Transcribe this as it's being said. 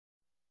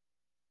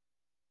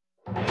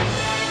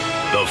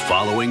The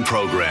following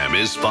program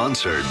is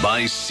sponsored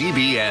by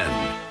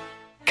CBN.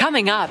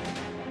 Coming up,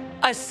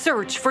 a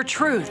search for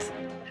truth.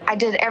 I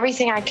did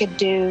everything I could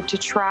do to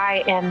try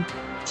and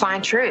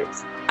find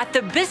truth. At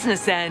the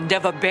business end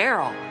of a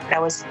barrel. I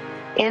was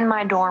in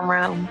my dorm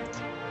room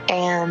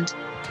and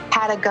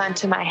had a gun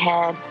to my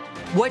head.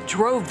 What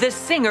drove the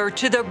singer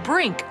to the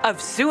brink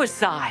of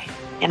suicide?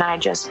 And I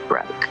just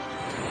broke.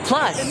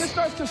 Plus,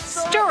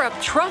 stir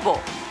up trouble.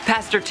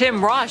 Pastor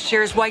Tim Ross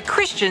shares why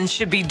Christians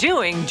should be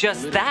doing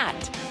just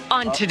that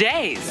on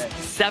today's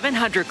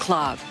 700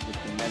 Club.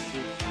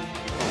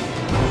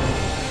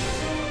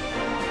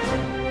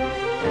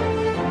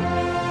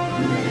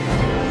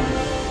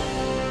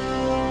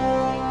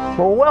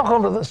 Well,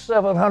 welcome to the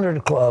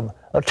 700 Club.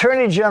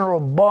 Attorney General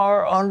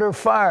Barr under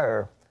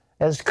fire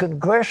as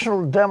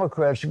congressional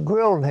Democrats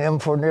grilled him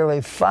for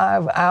nearly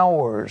 5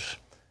 hours.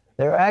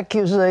 Their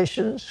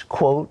accusations,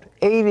 quote,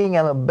 aiding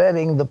and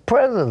abetting the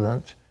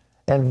president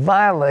and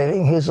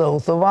violating his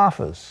oath of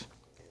office.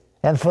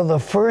 And for the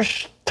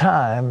first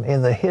time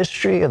in the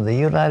history of the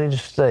United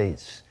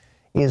States,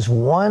 is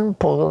one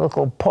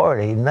political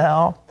party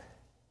now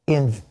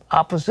in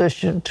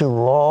opposition to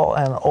law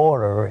and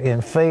order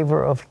in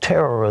favor of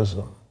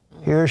terrorism.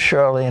 Here's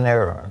Charlene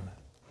Aaron.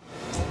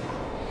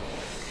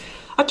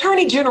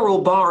 Attorney General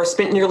Barr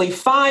spent nearly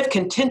 5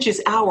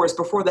 contentious hours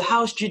before the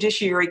House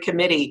Judiciary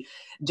Committee.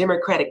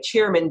 Democratic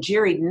Chairman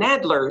Jerry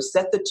Nadler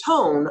set the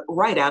tone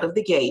right out of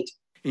the gate.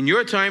 In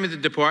your time at the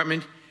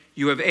department,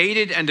 you have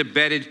aided and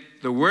abetted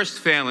the worst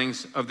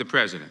failings of the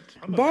president.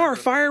 Barr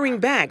firing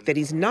back that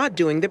he's not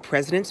doing the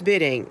president's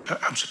bidding.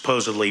 I'm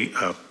supposedly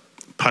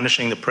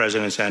punishing the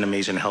president's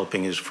enemies and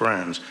helping his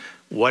friends.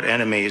 What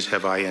enemies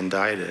have I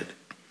indicted?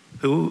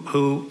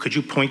 Who could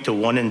you point to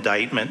one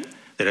indictment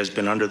that has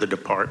been under the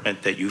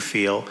department that you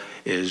feel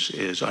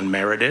is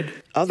unmerited?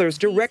 Others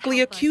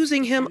directly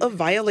accusing him of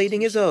violating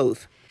his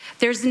oath.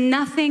 There's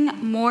nothing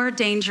more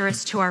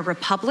dangerous to our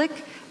republic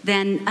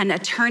than an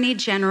attorney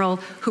general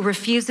who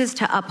refuses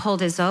to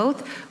uphold his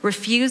oath,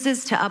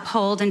 refuses to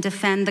uphold and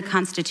defend the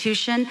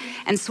Constitution,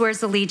 and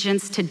swears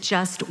allegiance to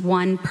just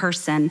one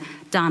person,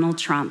 Donald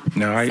Trump.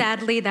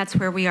 Sadly, that's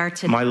where we are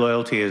today. My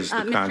loyalty is the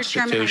Mr.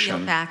 Constitution. Chairman, I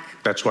yield back.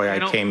 That's why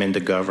I came into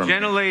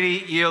government.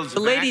 Gentlelady yields The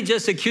lady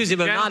just accused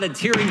him of not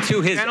adhering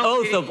to his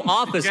oath of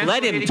office.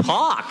 Let him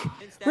talk.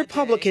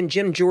 Republican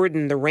Jim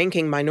Jordan, the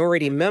ranking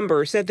minority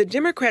member, said the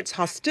Democrats'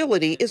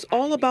 hostility is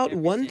all about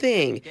one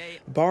thing,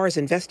 Barr's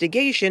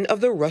investigation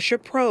of the Russia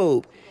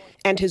probe,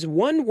 and his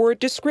one-word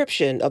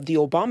description of the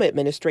Obama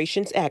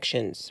administration's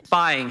actions.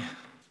 Spying,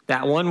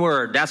 that one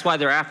word. That's why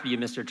they're after you,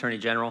 Mr. Attorney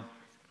General.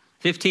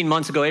 15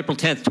 months ago, April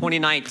 10th,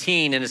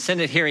 2019, in a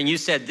Senate hearing, you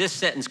said this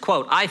sentence,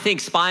 quote, I think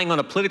spying on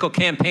a political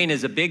campaign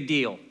is a big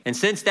deal. And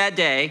since that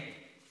day,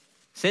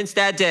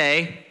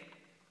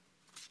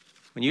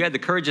 when you had the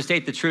courage to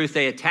state the truth,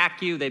 they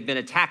attack you. They've been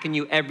attacking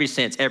you ever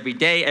since, every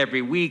day,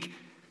 every week,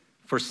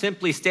 for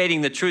simply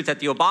stating the truth that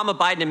the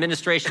Obama-Biden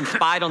administration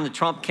spied on the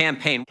Trump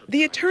campaign.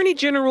 The Attorney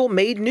General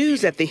made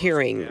news at the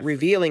hearing,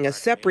 revealing a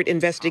separate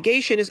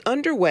investigation is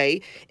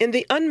underway in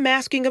the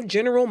unmasking of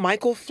General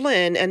Michael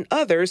Flynn and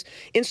others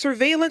in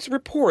surveillance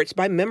reports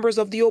by members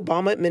of the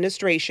Obama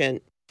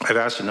administration. I've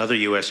asked another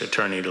U.S.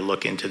 attorney to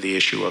look into the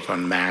issue of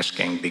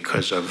unmasking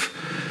because of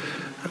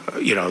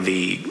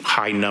the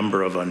high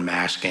number of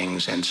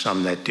unmaskings and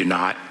some that do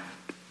not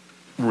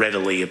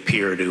readily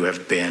appear to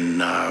have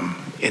been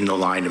in the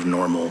line of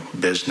normal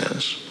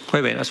business.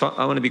 Wait, that's what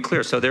I want to be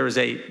clear. So there is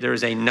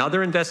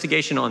another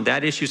investigation on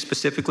that issue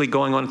specifically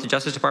going on at the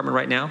Justice Department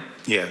right now?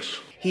 Yes.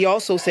 He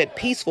also said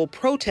peaceful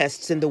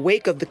protests in the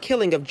wake of the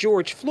killing of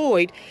George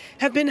Floyd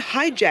have been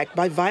hijacked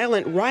by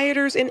violent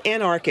rioters and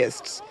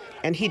anarchists.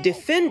 And he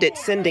defended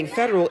sending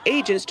federal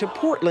agents to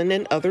Portland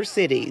and other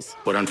cities.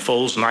 What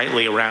unfolds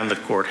nightly around the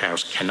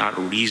courthouse cannot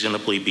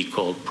reasonably be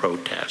called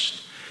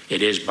protest.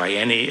 It is, by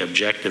any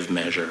objective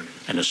measure,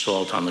 an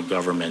assault on the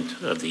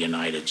government of the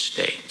United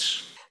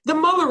States. The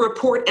Mueller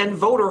report and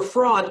voter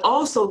fraud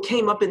also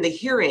came up in the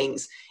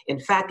hearings. In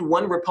fact,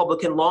 one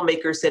Republican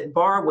lawmaker said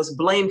Barr was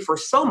blamed for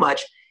so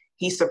much,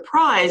 he's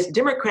surprised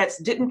Democrats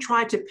didn't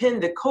try to pin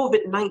the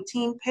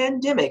COVID-19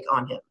 pandemic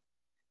on him.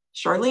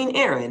 Charlene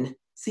Aaron,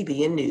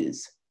 CBN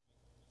News.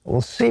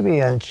 Well,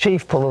 CBN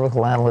chief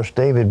political analyst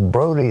David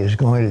Brody is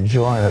going to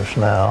join us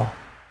now.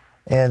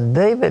 And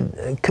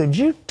David, could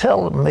you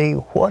tell me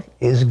what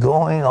is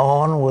going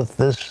on with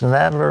this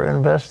Nadler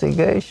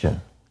investigation?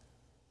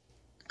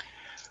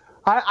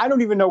 I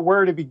don't even know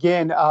where to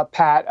begin,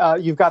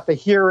 Pat. You've got the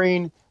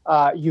hearing.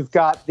 You've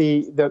got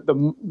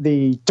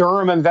the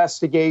Durham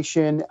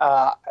investigation.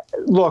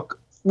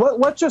 Look,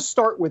 let's just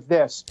start with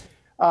this.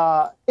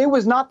 It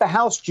was not the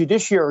House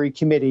Judiciary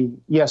Committee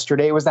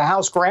yesterday. It was the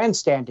House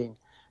Grandstanding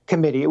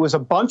Committee. It was a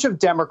bunch of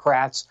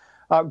Democrats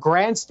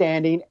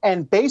grandstanding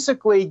and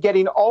basically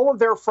getting all of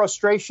their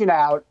frustration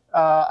out,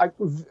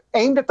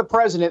 aimed at the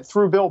president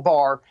through Bill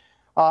Barr.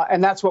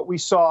 And that's what we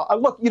saw.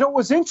 Look, what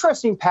was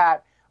interesting,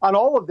 Pat, on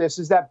all of this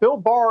is that Bill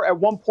Barr at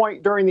one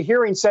point during the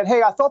hearing said,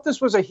 hey, I thought this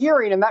was a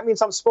hearing and that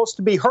means I'm supposed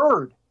to be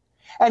heard.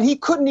 And he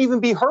couldn't even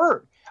be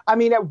heard. I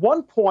mean, at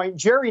one point,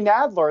 Jerry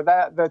Nadler,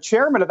 the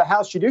chairman of the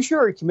House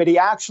Judiciary Committee,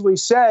 actually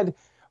said,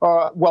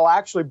 Barr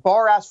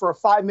asked for a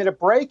 5-minute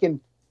break, and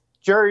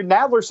Jerry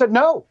Nadler said,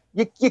 no,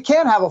 you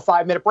can't have a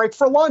 5-minute break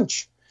for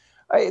lunch.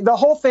 The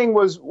whole thing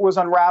was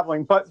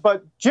unraveling.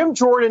 But Jim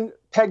Jordan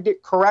pegged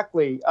it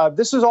correctly.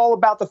 This is all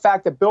about the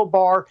fact that Bill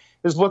Barr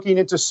is looking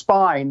into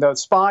spying, the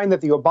spying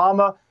that the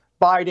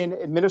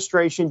Obama-Biden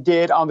administration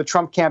did on the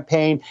Trump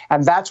campaign.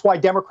 And that's why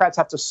Democrats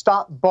have to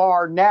stop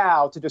Barr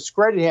now to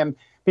discredit him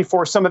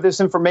before some of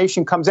this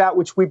information comes out,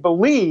 which we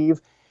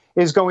believe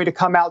is going to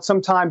come out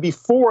sometime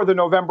before the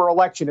November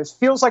election. It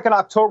feels like an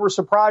October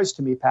surprise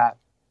to me, Pat.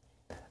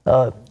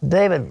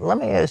 David, let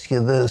me ask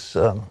you this.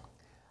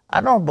 I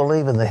don't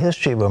believe in the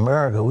history of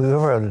America we've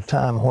ever had a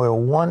time where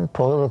one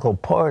political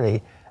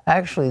party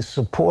actually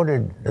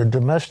supported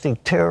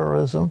domestic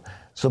terrorism,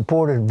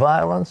 supported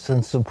violence,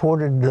 and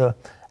supported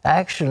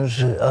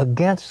actions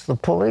against the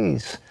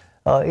police.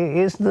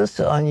 Is this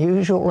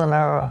unusual in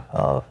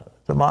our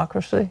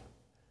democracy?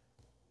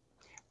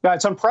 No,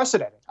 it's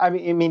unprecedented. I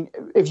mean,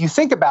 if you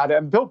think about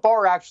it, Bill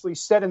Barr actually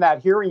said in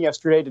that hearing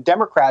yesterday to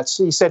Democrats,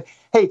 he said,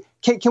 hey,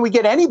 can we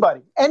get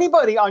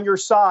anybody on your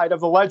side of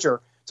the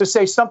ledger to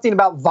say something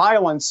about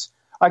violence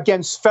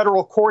against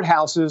federal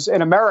courthouses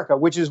in America,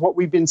 which is what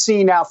we've been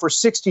seeing now for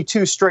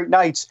 62 straight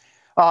nights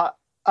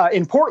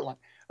in Portland.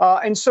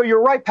 And so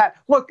you're right, Pat.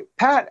 Look,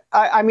 Pat,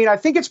 I mean, I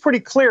think it's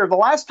pretty clear. The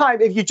last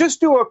time, if you just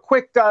do a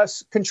quick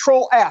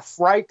Control F,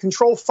 right,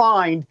 Control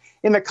Find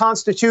in the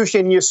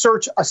Constitution, and you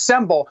search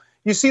assemble,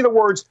 you see the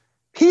words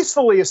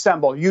peacefully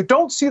assemble. You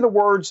don't see the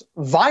words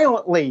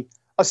violently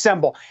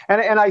assemble.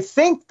 And I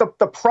think the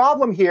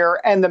problem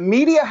here, and the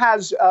media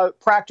has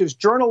practiced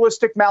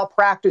journalistic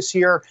malpractice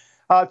here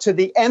to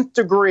the nth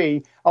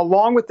degree,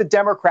 along with the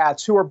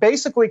Democrats, who are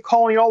basically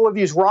calling all of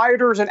these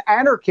rioters and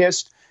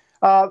anarchists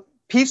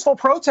peaceful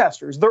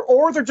protesters.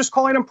 They're just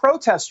calling them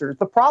protesters.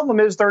 The problem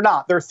is they're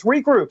not. There are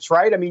three groups,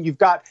 right? I mean, you've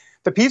got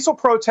the peaceful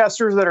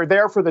protesters that are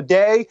there for the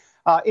day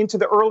into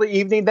the early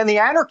evening. Then the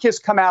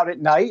anarchists come out at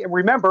night. And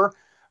remember,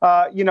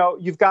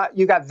 you've got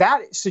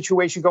that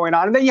situation going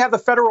on. And then you have the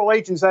federal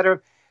agents that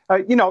are,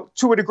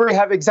 to a degree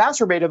have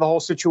exacerbated the whole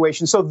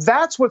situation. So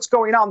that's what's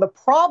going on. The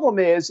problem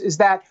is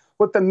that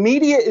what the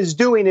media is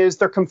doing is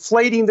they're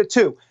conflating the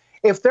two.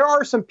 If there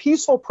are some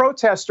peaceful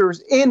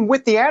protesters in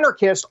with the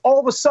anarchists, all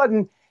of a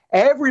sudden,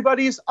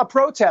 everybody's a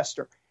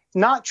protester.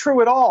 Not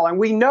true at all. And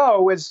we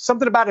know is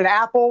something about an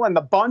apple and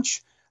the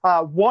bunch.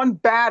 One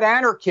bad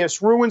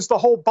anarchist ruins the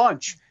whole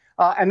bunch.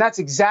 And that's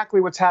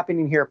exactly what's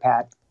happening here,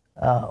 Pat.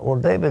 Well,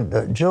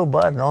 David, Joe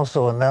Biden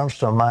also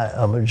announced a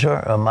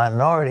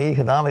minority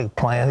economic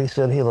plan. He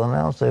said he'll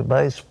announce a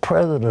vice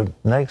president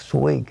next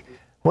week.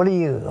 What do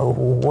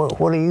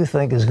you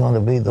think is going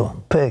to be the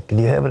pick? Do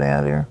you have any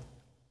idea?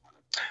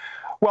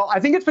 Well, I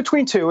think it's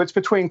between two. It's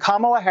between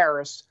Kamala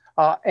Harris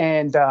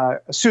and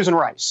Susan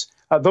Rice.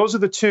 Those are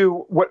the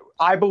two what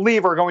I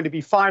believe are going to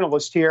be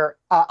finalists here.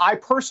 I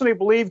personally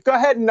believe. Go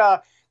ahead and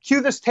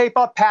cue this tape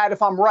up, Pat.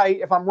 If I'm right,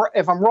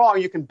 if I'm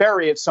wrong, you can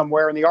bury it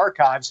somewhere in the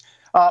archives.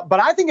 But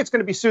I think it's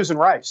going to be Susan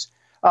Rice.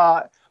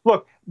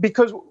 Look,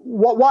 because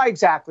why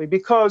exactly?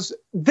 Because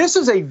this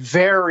is a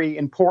very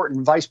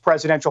important vice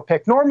presidential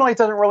pick. Normally, it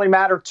doesn't really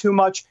matter too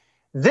much.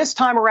 This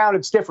time around,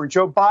 it's different.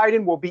 Joe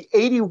Biden will be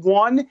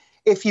 81.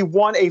 If he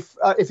won,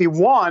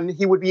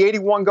 he would be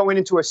 81 going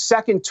into a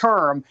second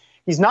term.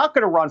 He's not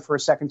going to run for a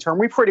second term.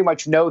 We pretty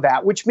much know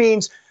that, which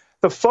means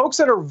the folks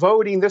that are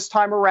voting this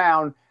time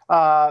around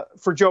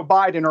for Joe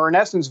Biden are in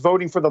essence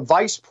voting for the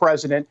vice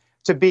president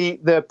to be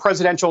the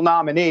presidential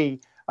nominee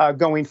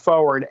going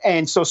forward.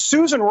 And so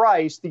Susan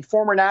Rice, the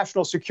former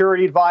national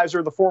security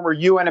advisor, the former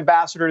UN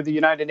ambassador to the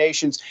United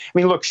Nations, I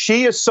mean, look,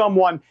 she is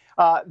someone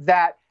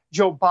that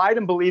Joe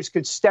Biden believes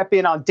could step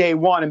in on day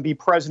one and be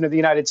president of the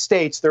United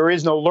States. There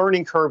is no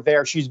learning curve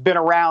there. She's been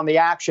around the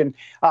action.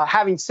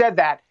 Having said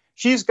that,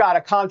 she's got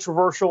a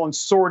controversial and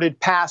sordid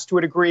past to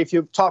a degree if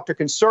you talk to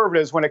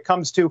conservatives when it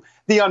comes to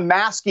the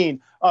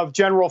unmasking of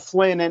General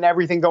Flynn and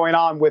everything going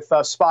on with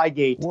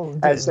Spygate, well,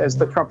 as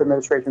the Trump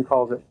administration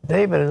calls it.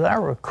 David, as I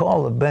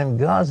recall the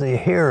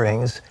Benghazi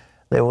hearings,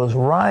 there was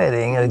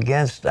rioting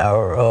against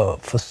our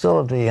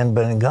facility in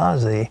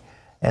Benghazi,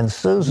 and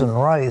Susan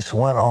Rice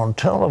went on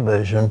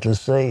television to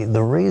say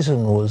the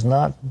reason was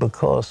not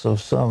because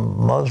of some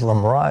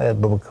Muslim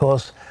riot, but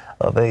because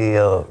of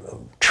a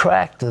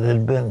tract that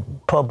had been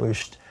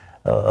published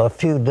a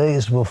few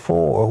days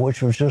before,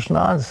 which was just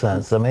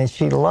nonsense. I mean,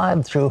 she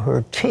lied through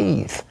her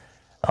teeth.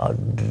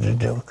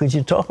 Could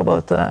you talk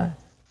about that?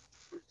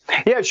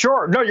 Yeah,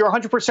 sure. No, you're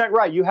 100%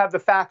 right. You have the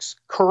facts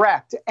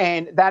correct.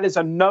 And that is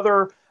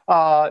another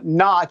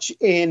notch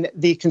in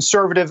the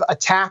conservative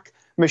attack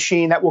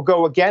machine that will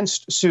go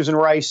against Susan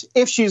Rice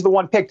if she's the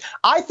one picked.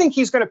 I think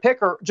he's going to pick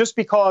her just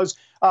because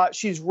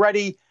she's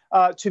ready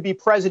to be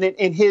president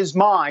in his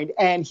mind,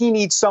 and he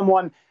needs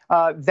someone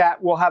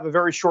that will have a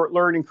very short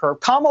learning curve.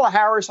 Kamala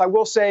Harris, I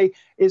will say,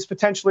 is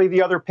potentially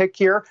the other pick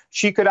here.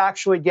 She could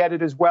actually get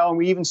it as well, and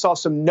we even saw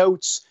some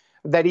notes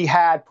that he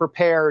had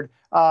prepared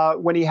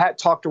when he had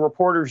talked to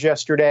reporters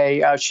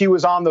yesterday. She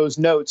was on those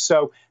notes,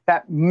 so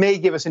that may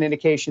give us an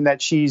indication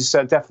that she's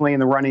definitely in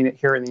the running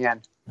here in the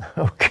end.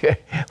 Okay.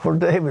 Well,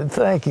 David,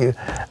 thank you.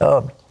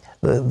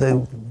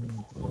 The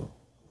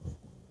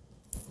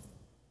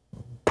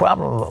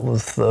problem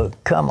with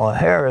Kamala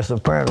Harris,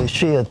 apparently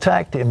she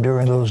attacked him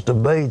during those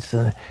debates,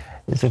 and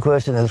it's a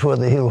question as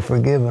whether he'll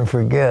forgive and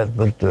forget.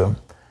 But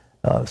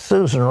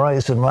Susan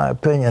Rice, in my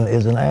opinion,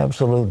 is an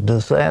absolute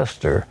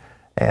disaster.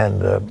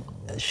 And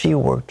she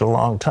worked a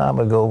long time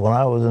ago when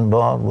I was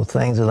involved with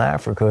things in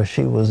Africa.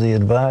 She was the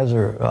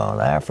advisor on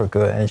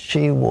Africa, and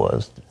she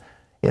was,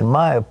 in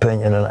my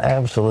opinion, an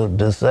absolute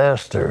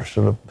disaster.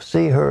 So to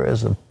see her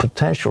as a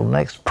potential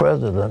next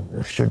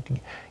president should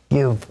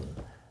give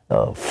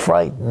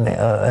fright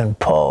and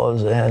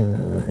pause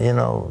and,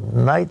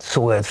 night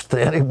sweats to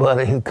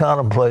anybody who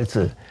contemplates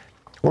it.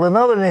 Well, in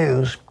other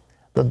news,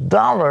 the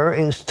dollar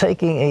is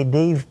taking a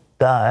deep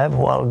dive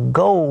while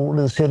gold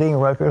is hitting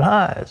record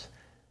highs.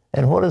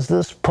 And what does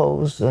this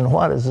pose, and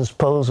why does this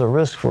pose a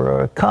risk for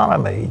our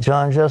economy?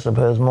 John Jessup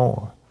has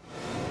more.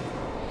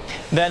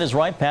 That is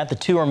right, Pat. The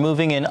two are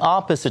moving in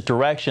opposite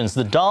directions.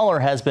 The dollar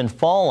has been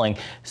falling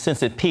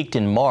since it peaked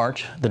in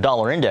March. The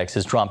dollar index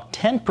has dropped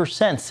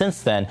 10%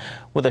 since then,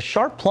 with a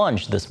sharp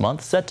plunge this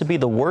month set to be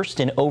the worst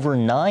in over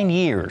 9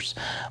 years.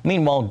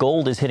 Meanwhile,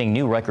 gold is hitting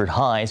new record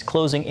highs,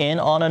 closing in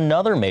on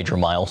another major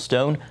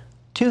milestone,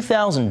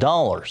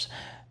 $2,000.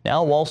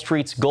 Now, Wall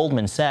Street's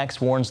Goldman Sachs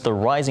warns the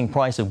rising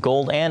price of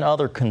gold and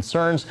other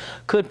concerns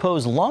could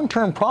pose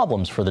long-term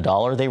problems for the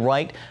dollar. They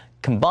write,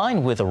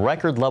 combined with a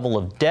record level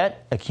of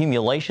debt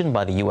accumulation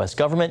by the U.S.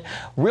 government,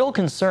 real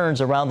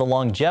concerns around the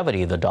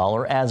longevity of the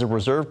dollar as a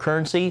reserve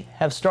currency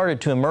have started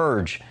to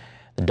emerge.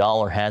 The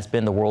dollar has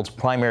been the world's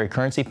primary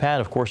currency, Pat,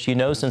 of course,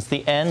 since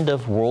the end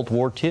of World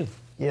War II.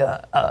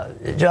 Yeah,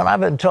 John, I've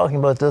been talking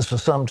about this for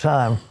some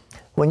time.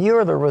 When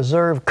you're the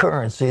reserve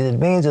currency, it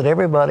means that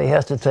everybody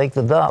has to take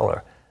the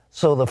dollar.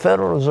 So the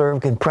Federal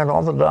Reserve can print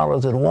all the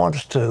dollars it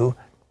wants to,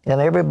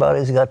 and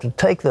everybody's got to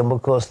take them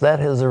because that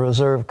is the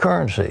reserve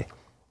currency.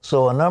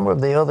 So a number of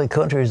the other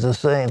countries are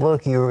saying,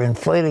 look, you're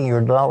inflating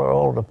your dollar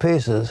all to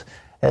pieces,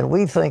 and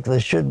we think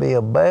there should be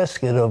a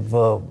basket of,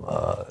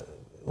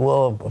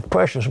 of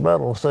precious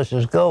metals such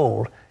as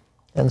gold.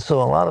 And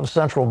so a lot of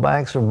central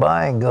banks are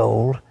buying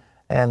gold,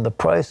 and the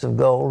price of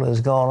gold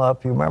has gone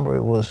up. You remember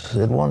it was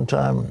at one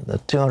time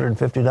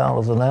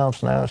 $250 an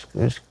ounce. Now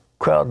it's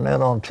crowding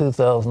in on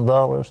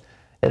 $2,000,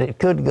 and it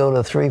could go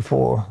to $3,000,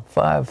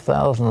 $4,000,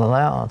 $5,000 an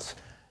ounce.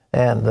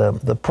 And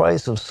the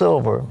price of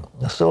silver,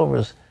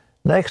 silver's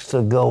next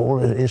to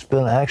gold, it's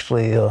been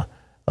actually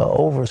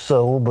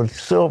oversold, but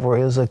silver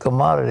is a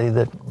commodity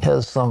that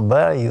has some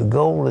value.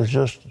 Gold is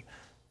just,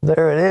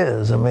 there it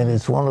is. I mean,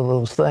 it's one of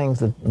those things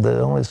that there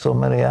are only so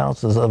many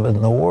ounces of it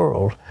in the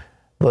world.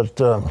 But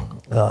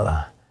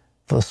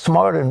for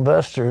smart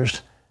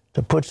investors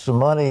to put some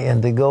money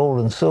into gold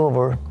and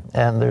silver,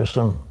 and there's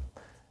some,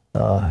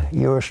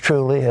 yours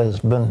truly has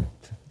been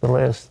the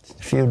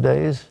last few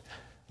days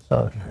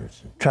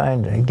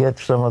trying to get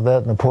some of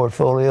that in the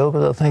portfolio,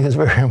 because I think it's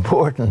very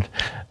important.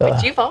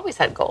 But you've always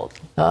had gold.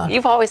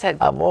 You've always had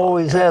gold. I've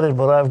always had it,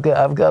 but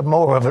I've got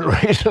more of it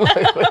recently.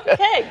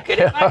 Okay, good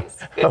advice.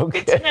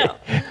 Good to know.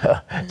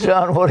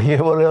 John, what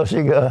else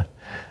you got?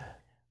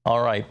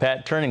 All right,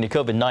 Pat, turning to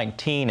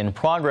COVID-19 and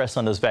progress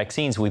on those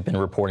vaccines we've been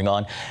reporting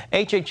on.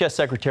 HHS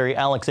Secretary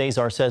Alex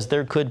Azar says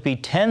there could be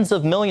tens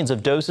of millions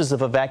of doses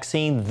of a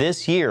vaccine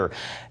this year.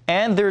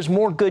 And there's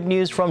more good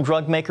news from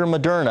drug maker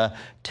Moderna.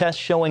 Tests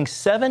showing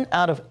 7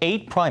 out of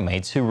 8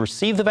 primates who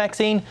received the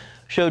vaccine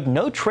showed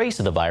no trace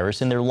of the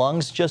virus in their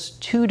lungs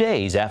just 2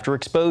 days after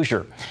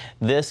exposure.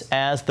 This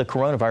as the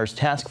coronavirus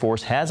task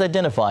force has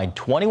identified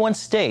 21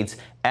 states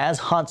as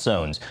hot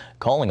zones,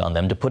 calling on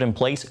them to put in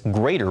place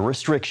greater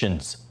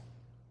restrictions.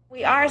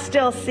 We are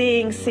still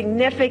seeing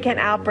significant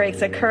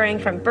outbreaks occurring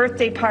from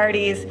birthday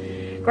parties,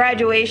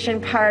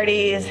 graduation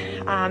parties,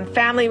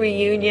 family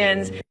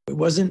reunions. It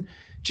wasn't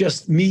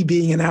just me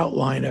being an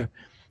outliner.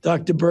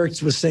 Dr.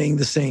 Birx was saying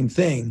the same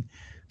thing,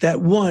 that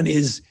one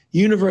is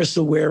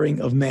universal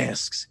wearing of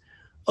masks,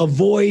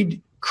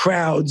 avoid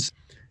crowds,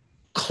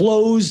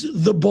 close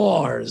the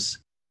bars.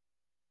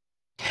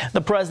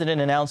 The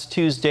president announced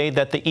Tuesday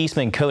that the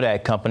Eastman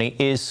Kodak Company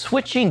is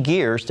switching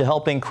gears to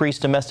help increase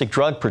domestic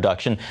drug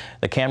production.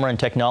 The camera and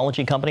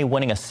technology company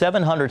winning a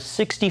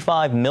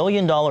 $765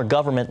 million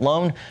government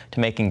loan to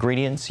make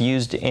ingredients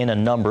used in a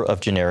number of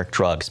generic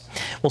drugs.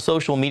 Well,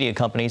 social media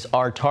companies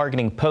are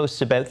targeting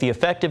posts about the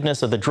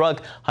effectiveness of the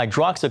drug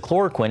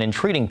hydroxychloroquine in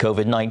treating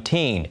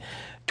COVID-19.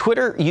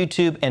 Twitter,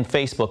 YouTube, and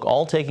Facebook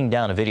all taking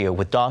down a video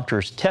with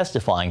doctors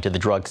testifying to the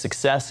drug's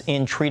success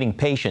in treating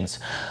patients.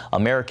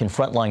 American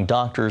frontline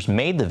doctors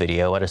made the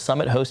video at a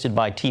summit hosted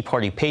by Tea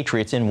Party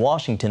patriots in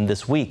Washington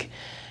this week.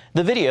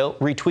 The video,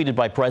 retweeted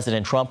by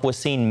President Trump, was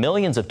seen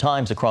millions of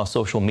times across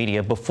social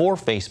media before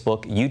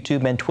Facebook,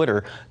 YouTube, and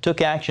Twitter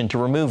took action to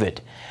remove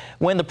it.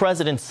 When the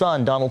president's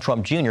son, Donald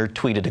Trump Jr.,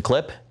 tweeted a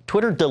clip,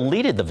 Twitter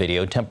deleted the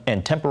video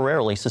and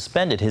temporarily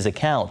suspended his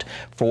account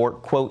for,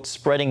 quote,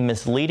 spreading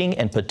misleading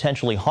and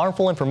potentially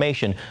harmful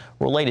information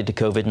related to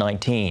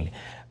COVID-19.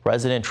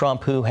 President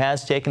Trump, who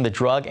has taken the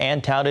drug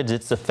and touted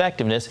its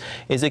effectiveness,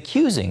 is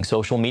accusing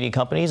social media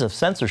companies of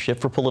censorship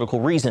for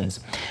political reasons.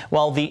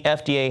 While the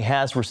FDA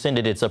has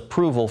rescinded its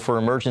approval for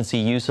emergency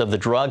use of the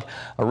drug,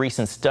 a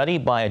recent study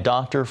by a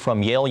doctor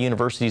from Yale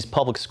University's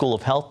Public School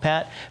of Health,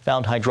 Pat,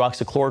 found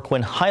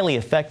hydroxychloroquine highly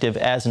effective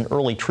as an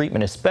early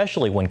treatment,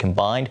 especially when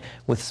combined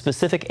with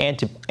specific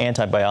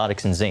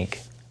antibiotics and zinc.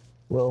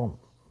 Well,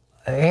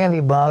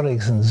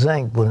 antibiotics and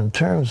zinc, but in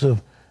terms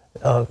of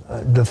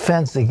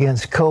defense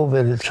against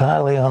COVID, it's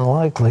highly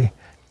unlikely.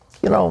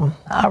 You know,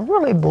 I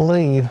really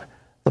believe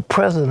the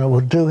president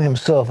would do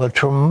himself a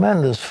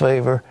tremendous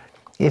favor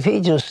if he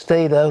just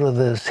stayed out of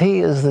this. He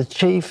is the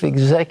chief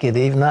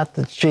executive, not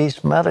the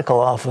chief medical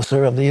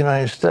officer of the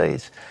United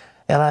States.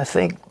 And I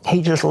think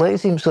he just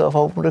lays himself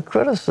open to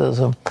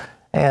criticism.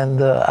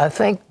 And I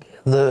think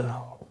the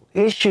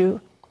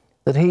issue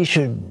that he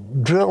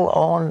should drill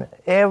on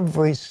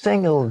every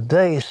single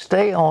day,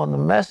 stay on the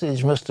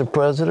message, Mr.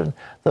 President.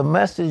 The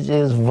message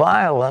is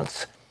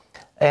violence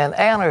and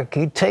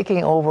anarchy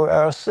taking over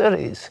our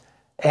cities.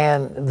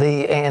 And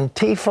the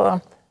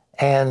Antifa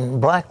and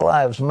Black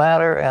Lives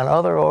Matter and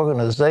other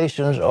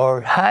organizations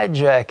are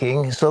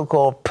hijacking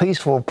so-called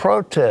peaceful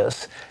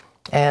protests.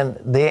 And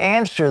the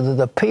answer that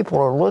the people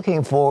are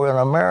looking for in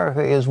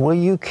America is, will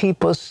you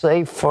keep us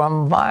safe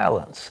from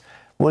violence?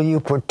 Will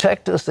you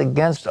protect us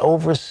against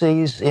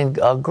overseas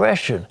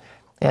aggression?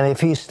 And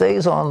if he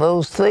stays on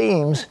those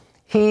themes,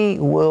 he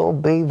will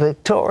be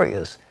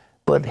victorious.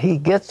 But he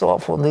gets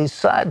off on these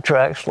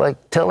sidetracks,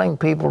 like telling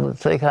people to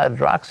take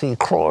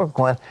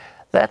hydroxychloroquine.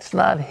 That's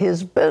not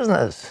his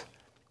business.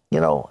 You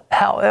know,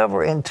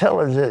 however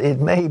intelligent it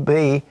may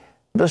be,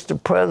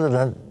 Mr.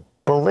 President,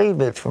 believe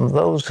it, from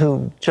those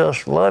who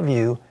just love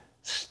you,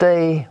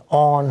 stay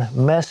on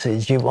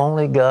message. You've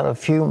only got a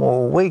few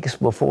more weeks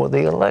before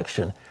the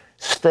election.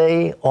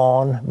 Stay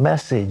on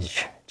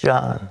message.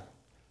 John.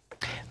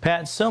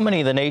 Pat, so many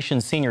of the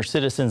nation's senior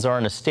citizens are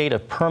in a state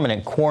of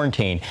permanent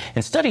quarantine,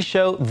 and studies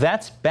show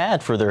that's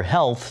bad for their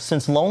health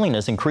since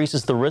loneliness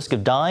increases the risk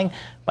of dying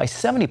by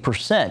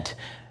 70%.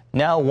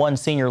 Now, one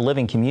senior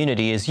living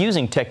community is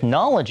using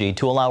technology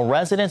to allow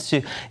residents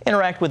to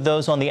interact with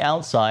those on the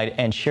outside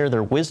and share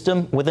their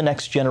wisdom with the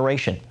next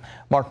generation.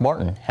 Mark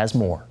Martin has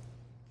more.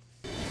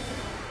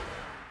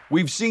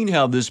 We've seen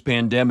how this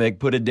pandemic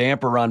put a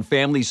damper on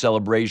family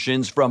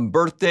celebrations, from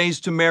birthdays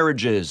to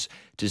marriages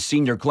to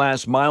senior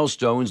class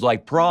milestones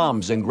like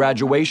proms and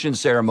graduation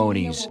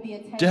ceremonies.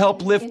 To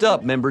help lift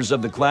up members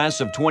of the class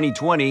of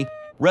 2020,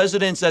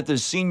 residents at the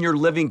senior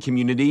living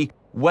community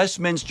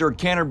Westminster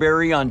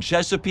Canterbury on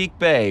Chesapeake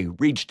Bay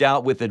reached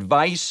out with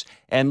advice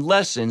and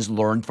lessons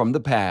learned from the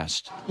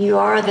past. You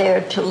are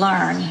there to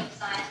learn.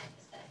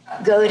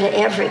 Go to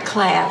every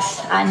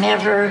class. I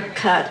never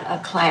cut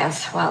a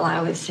class while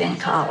I was in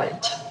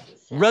college.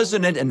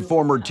 Resident and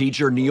former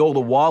teacher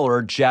Neola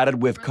Waller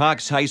chatted with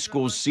Cox High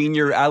School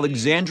senior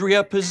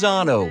Alexandria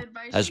Pisano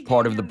as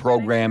part of the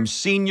program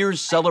Seniors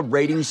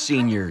Celebrating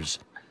Seniors.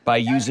 By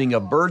using a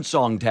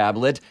birdsong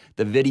tablet,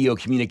 the video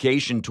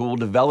communication tool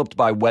developed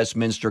by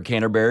Westminster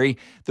Canterbury,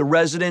 the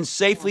residents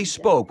safely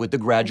spoke with the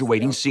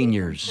graduating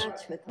seniors.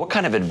 What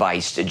kind of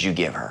advice did you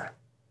give her?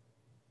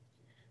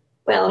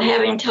 Well,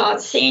 having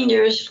taught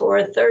seniors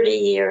for 30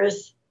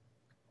 years,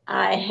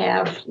 I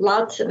have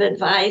lots of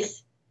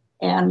advice,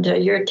 and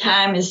your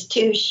time is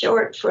too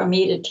short for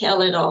me to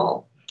tell it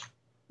all.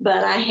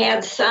 But I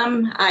had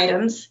some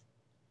items.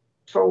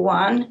 For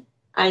one,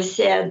 I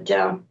said,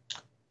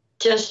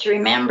 just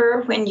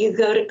remember, when you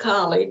go to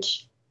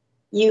college,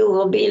 you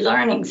will be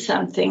learning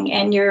something,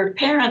 and your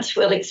parents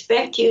will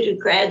expect you to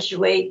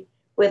graduate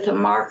with a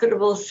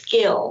marketable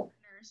skill.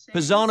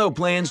 Pisano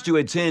plans to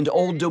attend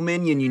Old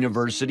Dominion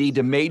University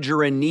to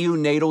major in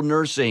neonatal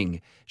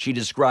nursing. She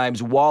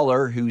describes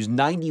Waller, who's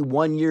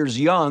 91 years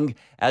young,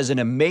 as an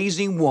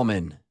amazing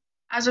woman.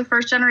 As a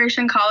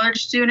first-generation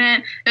college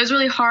student, it was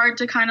really hard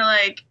to kind of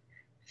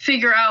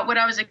figure out what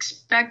I was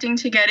expecting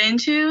to get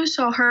into.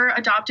 So her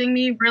adopting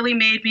me really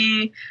made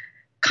me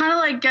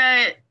kind of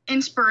get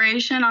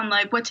inspiration on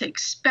what to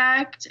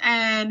expect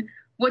and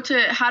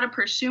how to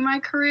pursue my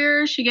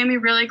career. She gave me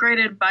really great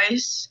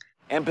advice.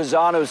 And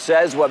Pisano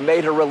says what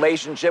made her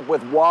relationship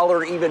with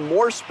Waller even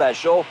more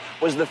special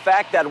was the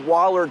fact that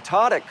Waller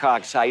taught at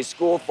Cox High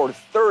School for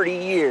 30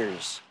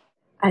 years.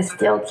 I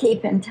still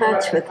keep in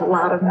touch with a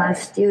lot of my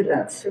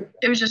students.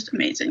 It was just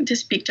amazing to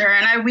speak to her,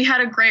 and we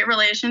had a great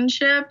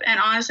relationship, and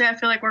honestly, I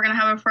feel like we're going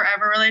to have a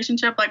forever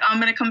relationship. I'm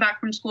going to come back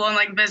from school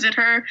and visit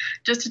her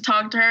just to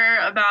talk to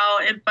her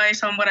about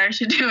advice on what I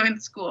should do in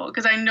school,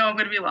 because I know I'm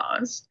going to be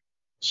lost.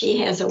 She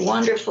has a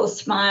wonderful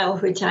smile,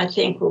 which I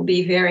think will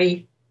be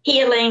very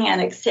healing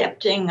and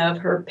accepting of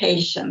her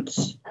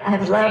patients.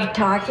 I've loved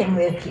talking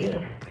with you.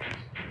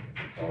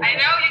 I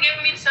know you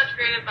give me such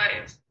great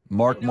advice.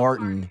 Mark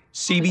Martin,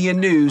 CBN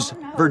News,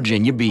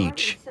 Virginia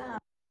Beach.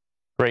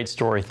 Great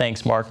story.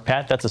 Thanks, Mark.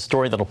 Pat, that's a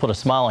story that'll put a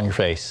smile on your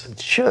face. It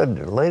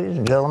should. Ladies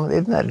and gentlemen,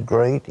 isn't that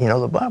great? You know,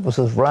 the Bible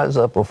says, rise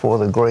up before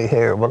the gray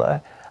hair.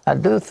 But I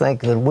do think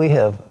that we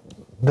have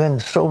been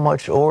so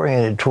much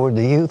oriented toward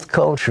the youth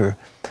culture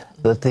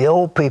that the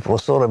old people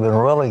have sort of been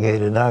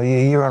relegated. Now,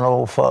 you're an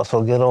old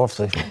fossil. Get off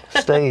the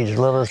stage.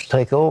 Let us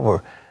take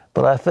over.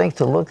 But I think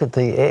to look at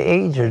the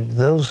aged,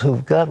 those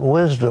who've got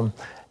wisdom,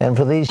 and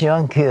for these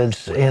young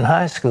kids in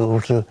high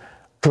school to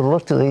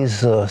look to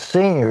these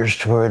seniors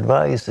for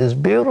advice is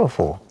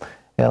beautiful.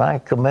 And I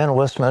commend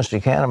Westminster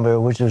Canterbury,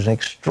 which is an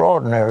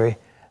extraordinary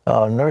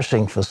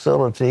nursing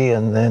facility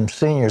and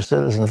senior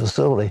citizen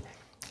facility.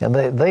 And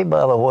they,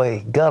 by the way,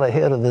 got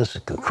ahead of this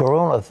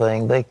corona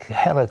thing. They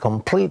had a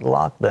complete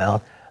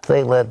lockdown.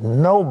 They let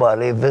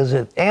nobody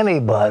visit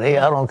anybody.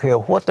 I don't care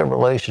what the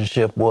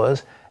relationship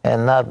was.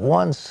 And not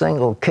one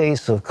single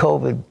case of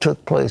COVID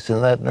took place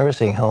in that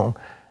nursing home.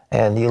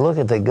 And you look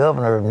at the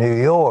governor of New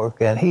York,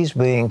 and he's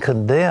being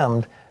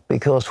condemned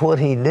because what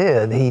he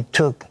did, he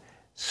took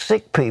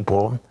sick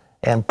people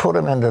and put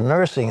them into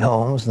nursing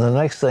homes. And the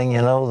next thing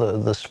you know,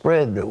 the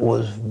spread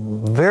was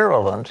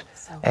virulent,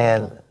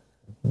 and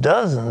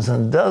dozens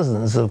and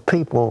dozens of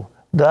people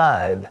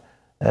died.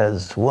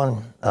 As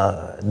one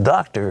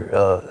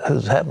doctor,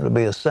 who's happened to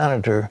be a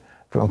senator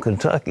from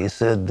Kentucky,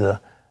 said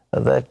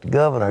that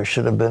governor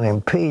should have been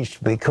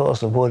impeached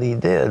because of what he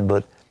did.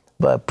 But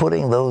by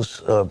putting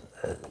those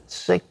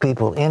sick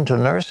people into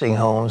nursing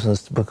homes,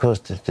 and because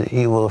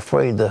he was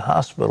afraid the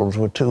hospitals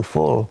were too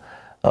full,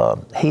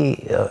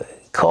 he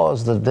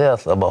caused the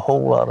death of a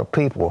whole lot of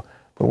people.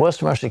 But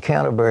Westminster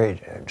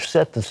Canterbury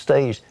set the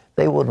stage.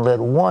 They wouldn't let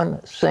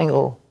one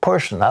single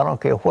person, I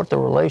don't care what the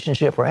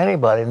relationship or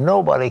anybody,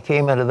 nobody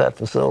came into that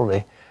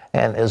facility.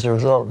 And as a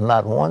result,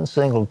 not one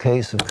single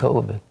case of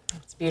COVID.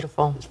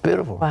 Beautiful. It's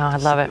beautiful. Wow, I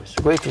love it. It's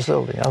a great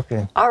facility.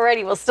 Okay. All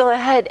righty. Well, still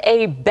ahead,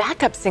 a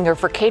backup singer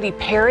for Katy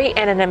Perry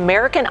and an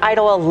American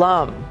Idol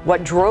alum.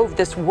 What drove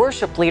this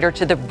worship leader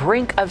to the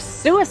brink of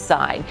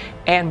suicide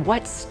and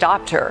what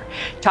stopped her?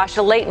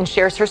 Tasha Layton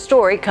shares her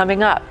story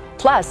coming up.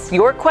 Plus,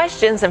 your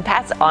questions and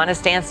Pat's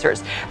honest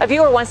answers. A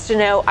viewer wants to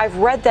know, I've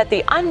read that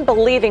the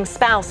unbelieving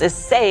spouse is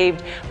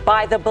saved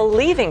by the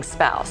believing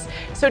spouse.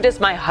 So does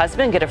my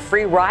husband get a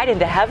free ride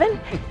into heaven?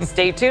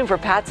 Stay tuned for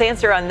Pat's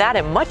answer on that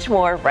and much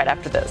more right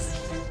after this.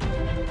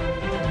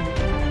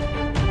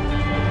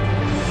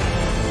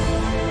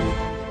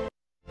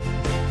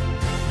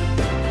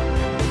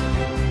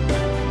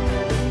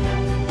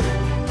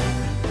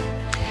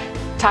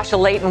 Tasha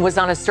Layton was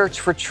on a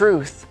search for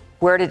truth.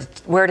 Where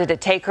did it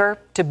take her?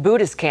 To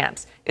Buddhist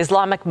camps,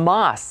 Islamic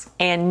mosques,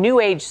 and New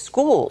Age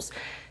schools.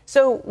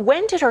 So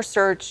when did her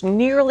search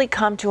nearly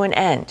come to an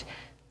end?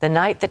 The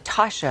night that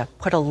Tasha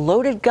put a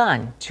loaded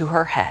gun to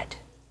her head.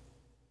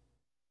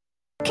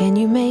 Can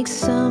you make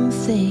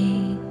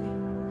something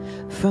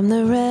from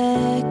the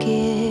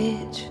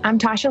wreckage? I'm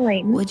Tasha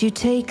Layton. Would you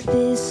take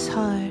this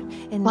heart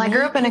and I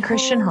grew up in a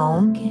Christian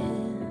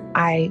home.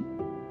 I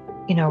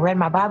read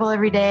my Bible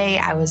every day.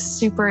 I was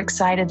super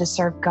excited to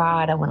serve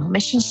God. I went on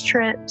missions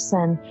trips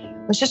and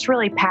was just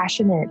really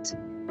passionate.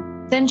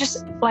 Then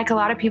just like a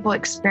lot of people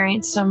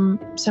experienced some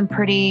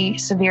pretty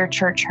severe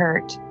church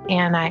hurt.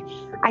 And I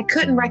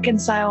couldn't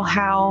reconcile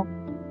how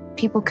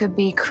people could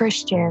be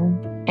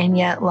Christian and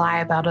yet lie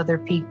about other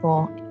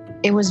people.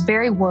 It was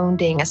very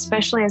wounding,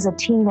 especially as a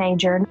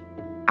teenager.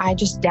 I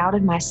just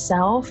doubted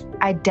myself.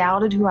 I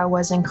doubted who I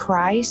was in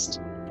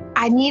Christ.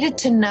 I needed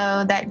to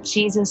know that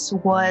Jesus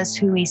was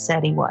who he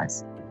said he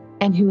was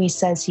and who he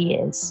says he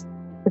is,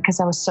 because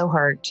I was so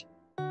hurt.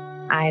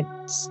 I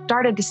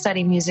started to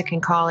study music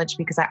in college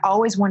because I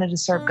always wanted to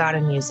serve God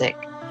in music.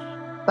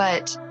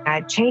 But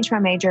I changed my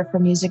major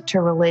from music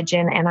to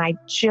religion, and I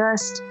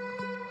just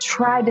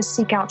tried to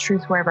seek out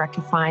truth wherever I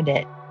could find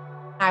it.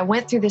 I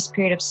went through this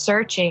period of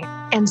searching,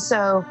 and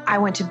so I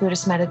went to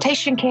Buddhist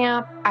meditation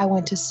camp, I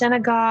went to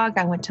synagogue,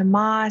 I went to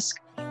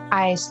mosque,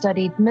 I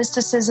studied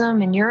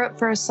mysticism in Europe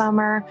for a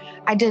summer.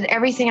 I did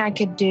everything I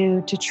could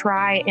do to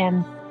try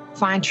and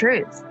find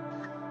truth.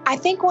 I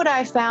think what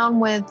I found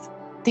with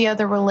the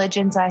other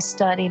religions I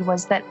studied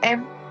was that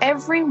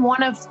every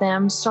one of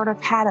them sort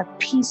of had a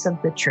piece of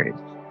the truth,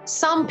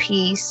 some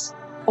piece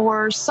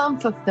or some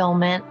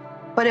fulfillment,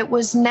 but it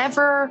was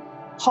never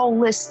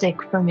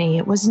holistic for me.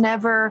 It was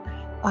never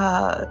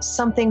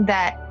something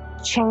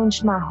that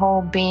changed my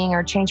whole being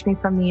or changed me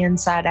from the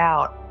inside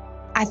out.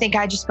 I think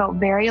I just felt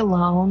very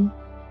alone.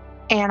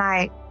 And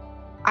I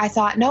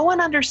thought, no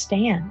one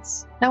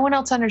understands. No one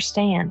else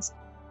understands.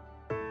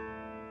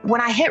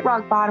 When I hit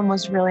rock bottom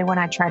was really when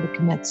I tried to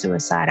commit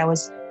suicide. I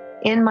was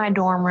in my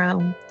dorm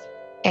room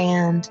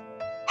and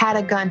had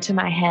a gun to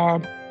my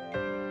head.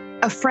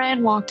 A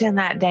friend walked in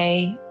that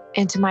day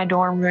into my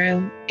dorm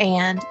room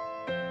and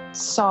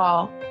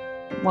saw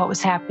what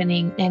was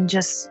happening and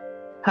just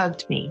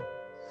hugged me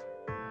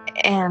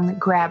and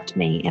grabbed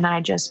me, and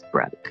I just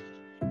broke.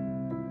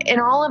 In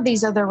all of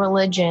these other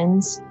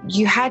religions,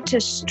 you had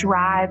to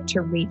strive to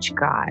reach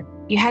God.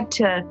 You had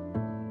to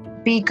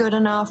be good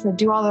enough or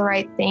do all the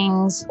right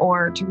things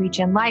or to reach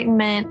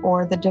enlightenment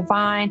or the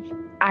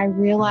divine. I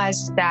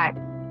realized that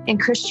in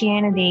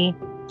Christianity,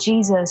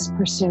 Jesus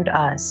pursued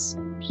us.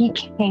 He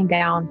came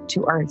down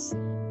to earth.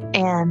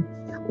 And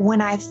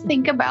when I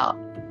think about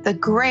the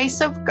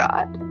grace of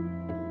God,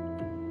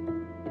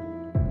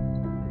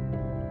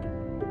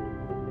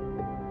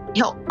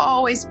 He'll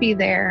always be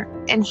there.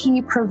 And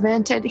He's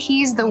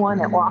the one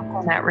that walked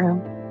in that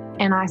room.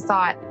 And I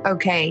thought,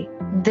 okay,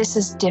 this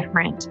is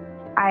different.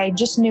 I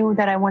just knew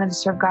that I wanted to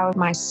serve God with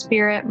my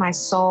spirit, my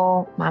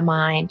soul, my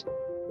mind.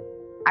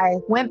 I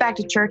went back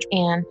to church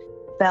and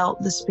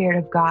felt the Spirit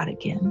of God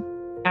again.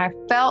 I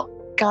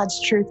felt God's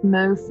truth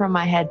move from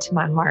my head to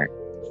my heart.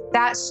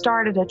 That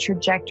started a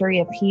trajectory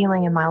of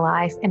healing in my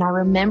life. And I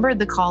remembered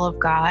the call of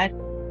God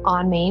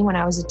on me when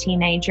I was a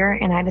teenager,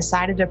 and I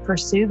decided to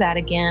pursue that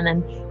again.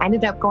 And I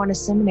ended up going to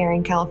seminary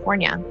in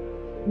California.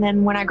 And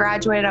then when I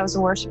graduated, I was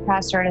a worship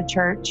pastor at a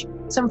church.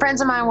 Some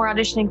friends of mine were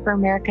auditioning for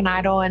American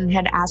Idol and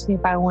had asked me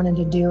if I wanted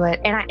to do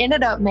it. And I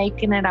ended up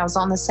making it. I was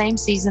on the same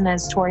season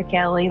as Tori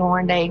Kelly,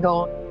 Lauren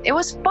Daigle. It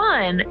was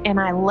fun. And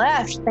I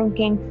left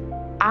thinking,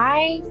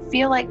 I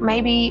feel like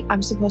maybe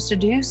I'm supposed to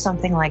do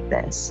something like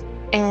this.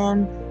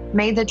 And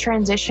made the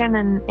transition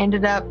and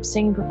ended up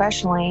singing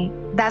professionally.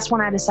 That's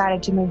when I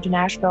decided to move to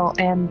Nashville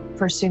and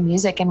pursue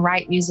music and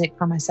write music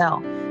for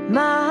myself.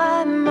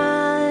 My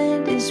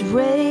mind is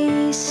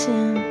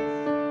racing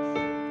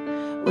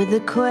with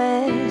the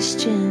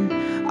question,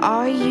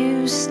 are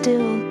you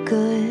still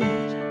good?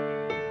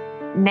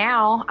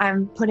 Now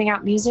I'm putting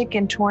out music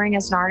and touring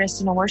as an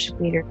artist and a worship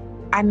leader.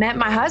 I met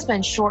my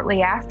husband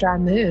shortly after I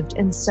moved.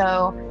 And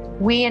so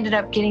we ended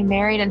up getting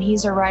married, and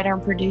he's a writer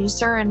and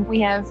producer, and we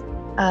have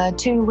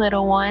 2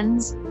 little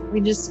ones.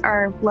 We just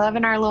are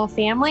loving our little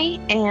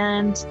family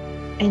and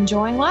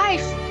enjoying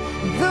life.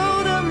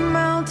 Though the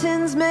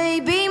mountains may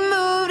be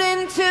moved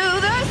into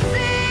the sea.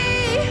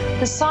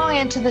 The song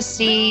Into the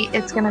Sea,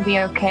 It's Gonna Be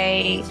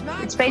Okay,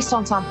 it's based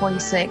on Psalm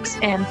 46,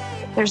 and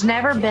there's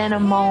never been a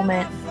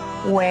moment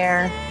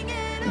where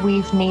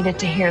we've needed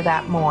to hear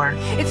that more.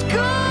 It's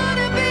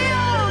gonna be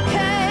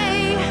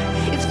okay.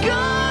 It's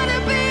gonna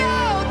be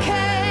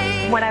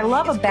okay. What I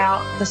love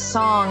about the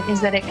song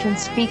is that it can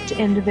speak to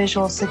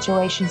individual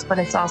situations, but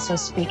it's also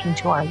speaking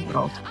to our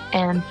world.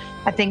 And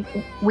I think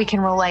we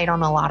can relate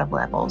on a lot of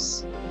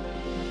levels.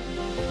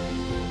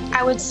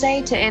 I would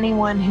say to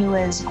anyone who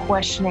is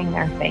questioning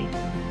their faith,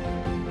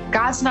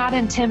 God's not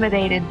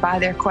intimidated by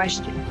their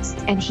questions,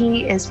 and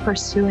He is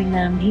pursuing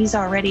them. He's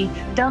already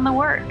done the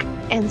work.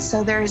 And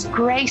so there's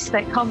grace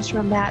that comes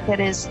from that that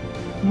is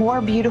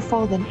more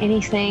beautiful than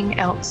anything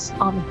else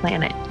on the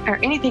planet or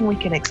anything we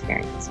could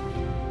experience.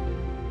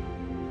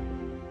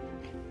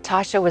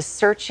 Tasha was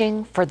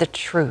searching for the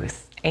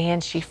truth,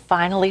 and she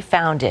finally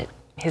found it.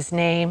 His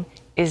name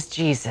is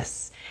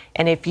Jesus.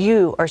 And if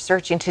you are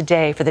searching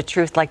today for the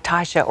truth like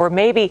Tasha, or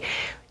maybe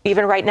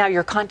even right now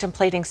you're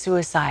contemplating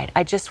suicide,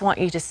 I just want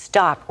you to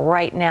stop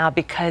right now,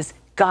 because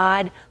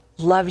God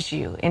loves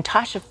you. And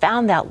Tasha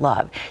found that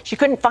love. She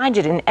couldn't find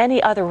it in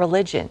any other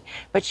religion,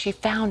 but she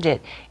found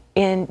it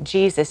in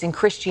Jesus, in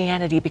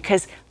Christianity,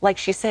 because like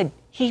she said,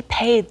 He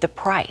paid the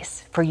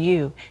price for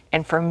you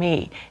and for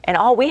me. And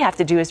all we have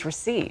to do is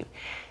receive.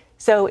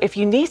 So if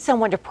you need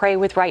someone to pray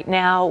with right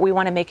now, we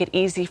want to make it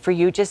easy for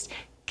you. Just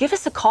give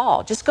us a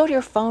call. Just go to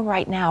your phone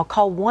right now.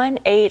 Call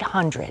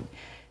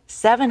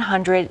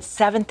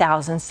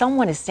 1-800-700-7000.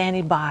 Someone is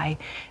standing by.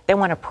 They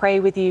want to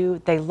pray with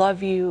you. They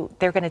love you.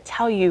 They're going to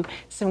tell you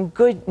some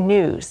good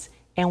news.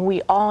 And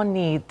we all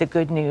need the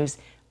good news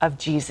of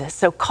Jesus.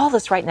 So call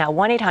us right now,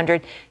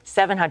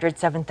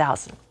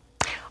 1-800-700-7000.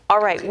 All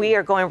right, we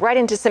are going right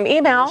into some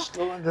email.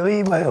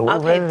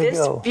 Okay,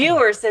 this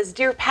viewer says,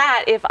 Dear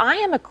Pat, if I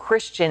am a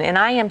Christian and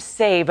I am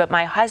saved, but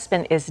my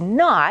husband is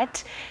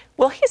not,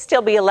 will he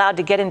still be allowed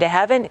to get into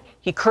heaven?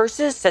 He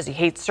curses, says he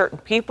hates certain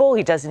people.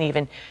 He doesn't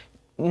even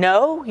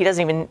know.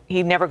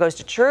 He never goes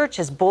to church,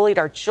 has bullied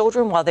our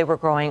children while they were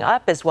growing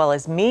up, as well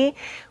as me,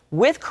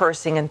 with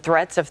cursing and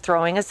threats of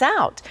throwing us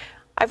out.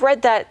 I've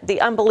read that the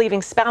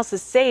unbelieving spouse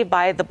is saved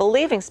by the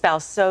believing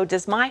spouse. So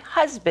does my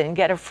husband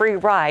get a free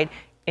ride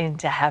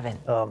into heaven?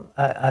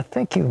 I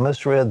think you've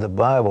misread the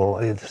Bible.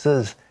 It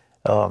says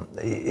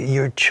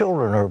your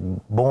children are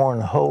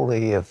born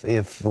holy.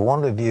 If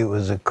one of you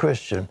is a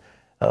Christian,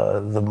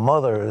 the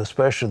mother,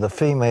 especially the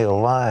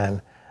female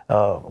line,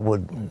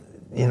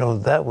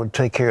 that would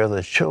take care of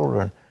the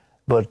children.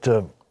 But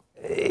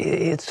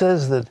it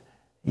says that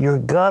your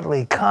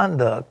godly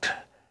conduct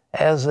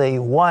as a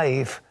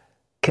wife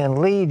can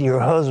lead your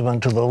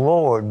husband to the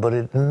Lord, but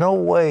in no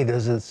way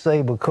does it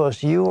say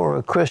because you are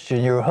a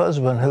Christian, your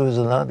husband, who is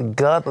an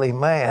ungodly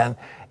man,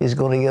 is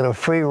going to get a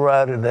free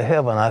ride into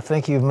heaven. I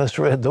think you've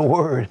misread the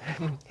word.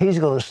 He's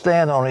going to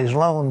stand on his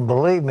own.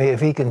 Believe me,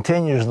 if he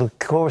continues the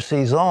course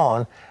he's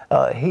on,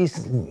 he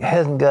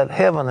hasn't got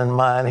heaven in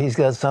mind. He's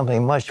got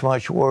something much,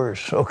 much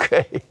worse,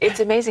 okay?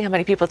 It's amazing how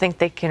many people think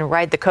they can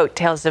ride the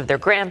coattails of their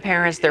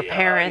grandparents, their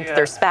parents,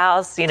 their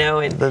spouse,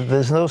 And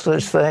there's no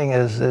such thing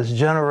as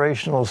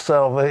generational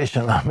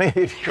salvation. I mean,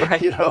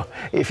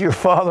 if your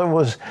father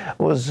was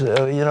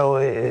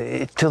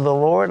to the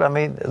Lord, I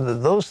mean,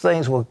 those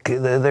things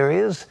there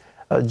is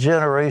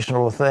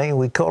generational thing.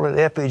 We call it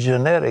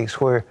epigenetics,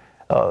 where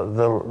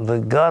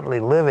the godly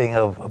living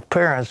of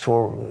parents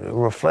will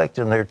reflect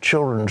in their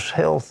children's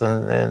health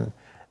and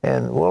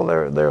well,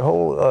 their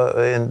whole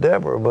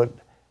endeavor. But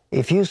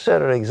if you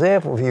set an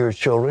example for your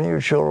children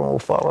will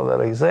follow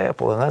that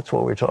example, and that's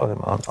what we're talking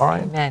about. All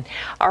right. Amen.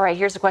 All right,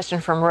 here's a question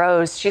from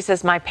Rose. She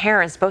says, my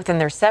parents, both in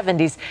their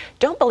 70s,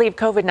 don't believe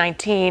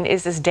COVID-19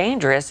 is as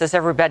dangerous as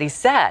everybody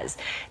says.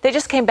 They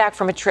just came back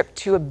from a trip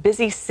to a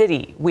busy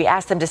city. We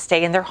asked them to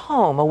stay in their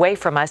home away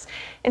from us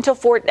until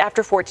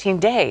after 14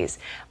 days.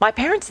 My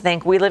parents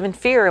think we live in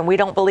fear and we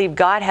don't believe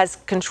God has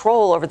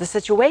control over the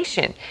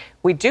situation.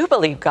 We do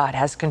believe God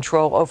has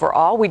control over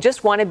all. We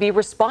just want to be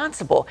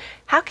responsible.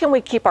 How can we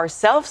keep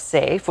ourselves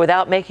safe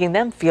without making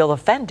them feel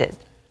offended?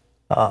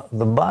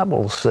 The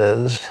Bible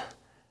says,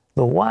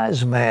 the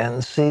wise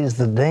man sees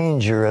the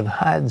danger and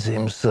hides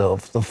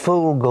himself. The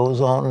fool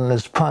goes on and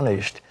is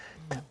punished.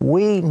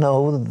 We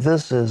know that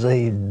this is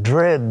a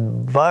dread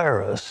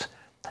virus,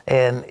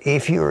 and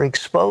if you're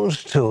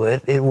exposed to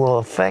it, it will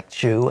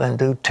affect you and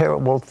do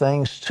terrible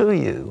things to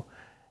you.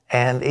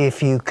 And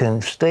if you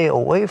can stay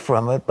away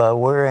from it by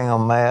wearing a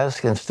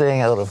mask and staying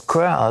out of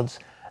crowds,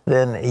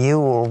 then you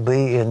will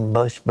be in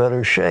much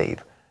better shape.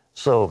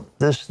 So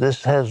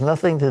this has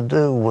nothing to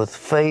do with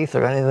faith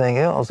or anything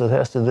else. It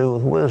has to do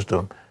with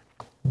wisdom.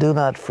 Do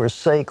not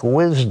forsake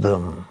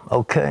wisdom,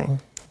 okay?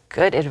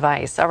 Good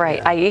advice. All right.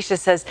 Yeah. Aisha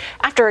says,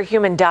 after a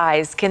human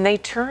dies, can they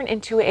turn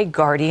into a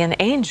guardian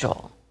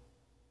angel?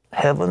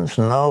 Heavens,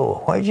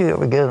 no. Why'd you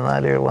ever get an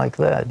idea like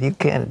that? You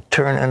can't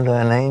turn into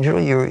an angel.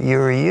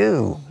 You're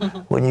you.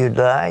 When you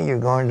die, you're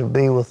going to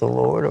be with the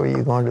Lord, or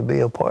you're going to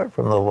be apart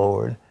from the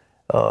Lord.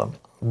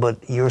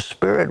 But your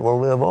spirit will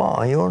live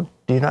on.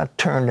 You're not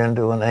turned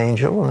into an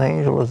angel. An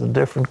angel is a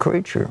different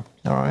creature.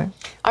 All right?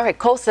 All right.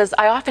 Cole says,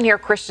 I often hear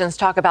Christians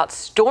talk about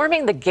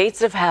storming the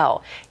gates of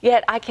hell,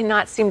 yet I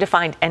cannot seem to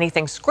find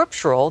anything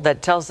scriptural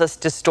that tells us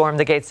to storm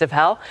the gates of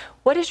hell.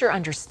 What is your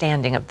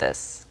understanding of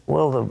this?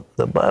 Well,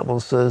 the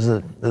Bible says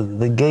that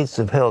the gates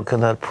of hell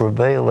cannot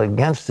prevail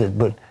against it,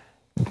 but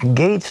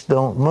gates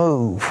don't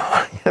move.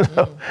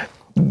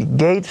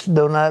 Gates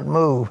do not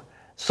move.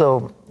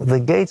 So the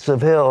gates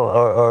of hell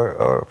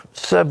are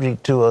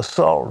subject to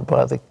assault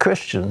by the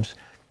Christians.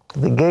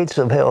 The gates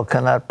of hell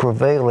cannot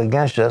prevail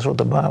against you. That's what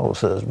the Bible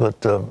says. But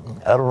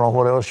I don't know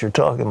what else you're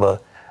talking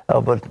about.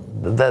 But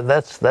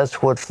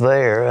that's what's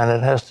there, and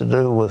it has to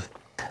do with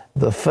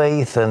the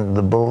faith and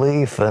the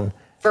belief and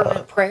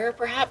fervent prayer,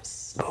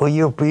 perhaps? Well,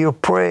 you're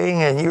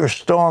praying and you're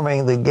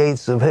storming the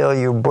gates of hell.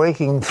 You're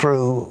breaking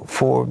through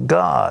for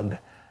God,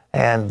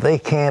 and they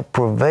can't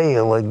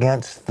prevail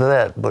against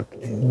that.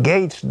 But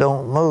gates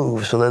don't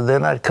move, so that they're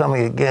not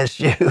coming against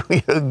you.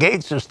 Your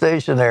gates are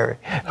stationary.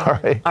 All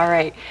right. All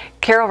right.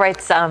 Carol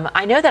writes,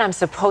 I know that I'm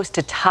supposed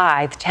to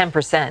tithe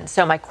 10%.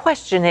 So my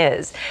question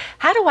is,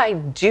 how do I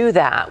do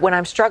that when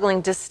I'm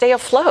struggling to stay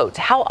afloat?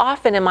 How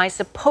often am I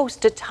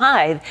supposed to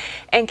tithe?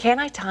 And can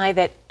I tithe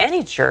at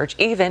any church,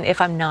 even if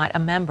I'm not a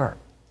member?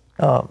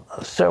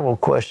 Several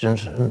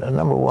questions.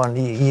 Number one,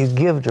 you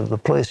give to the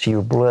place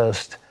you're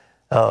blessed.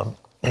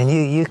 And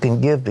you can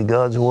give to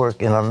God's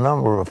work in a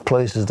number of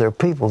places. There are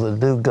people that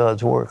do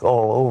God's work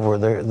all over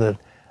there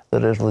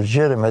that is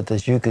legitimate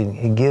that you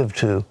can give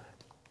to.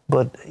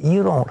 But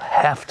you don't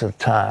have to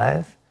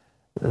tithe.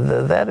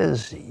 That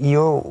is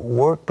your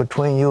work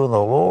between you and the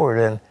Lord.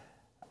 And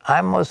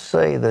I must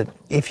say that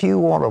if you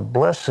want a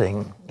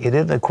blessing, it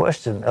isn't a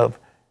question of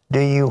do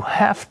you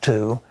have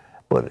to,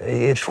 but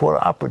it's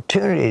what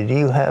opportunity do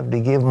you have to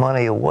give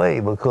money away,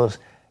 because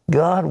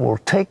God will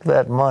take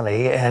that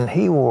money and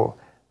he will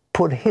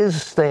put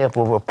his stamp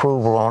of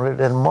approval on it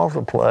and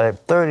multiply it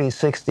 30,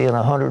 60, and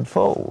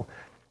 100-fold.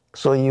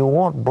 So you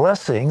want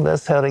blessing,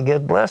 that's how to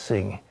get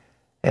blessing.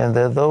 And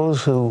there are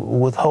those who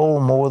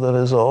withhold more than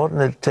is ought,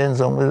 and it tends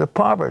only to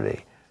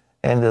poverty.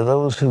 And there are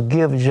those who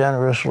give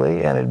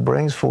generously, and it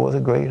brings forth a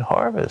great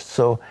harvest.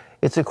 So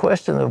it's a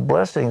question of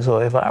blessing. So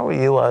if I were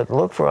you, I'd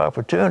look for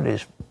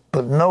opportunities.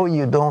 But no,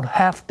 you don't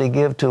have to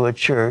give to a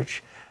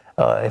church.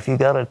 If you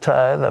got a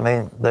tithe, I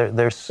mean,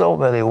 there's so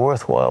many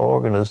worthwhile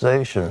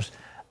organizations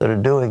that are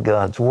doing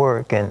God's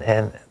work.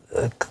 And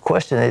the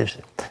question is,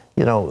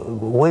 you know,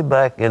 way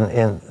back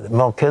in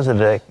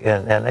Melchizedek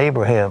and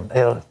Abraham,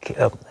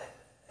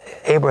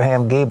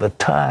 Abraham gave a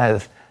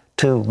tithe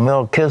to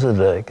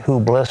Melchizedek, who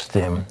blessed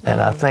him. And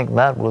I think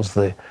that was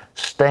the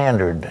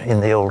standard in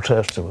the Old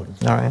Testament.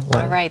 All right.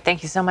 All right.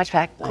 Thank you so much,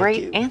 Pat.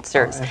 Great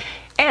answers.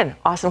 And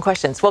awesome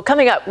questions. Well,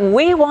 coming up,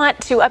 we want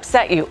to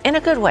upset you in a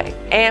good way,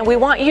 and we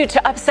want you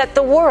to upset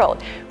the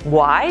world.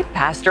 Why?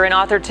 Pastor and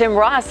author Tim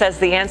Ross has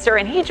the answer,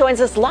 and he joins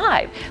us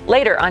live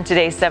later on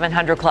today's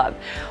 700 Club.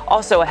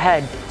 Also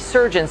ahead,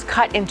 surgeons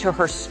cut into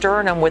her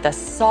sternum with a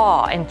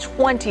saw, and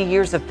 20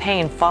 years of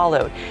pain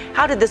followed.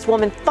 How did this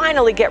woman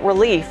finally get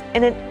relief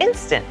in an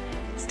instant?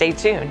 Stay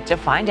tuned to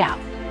find out.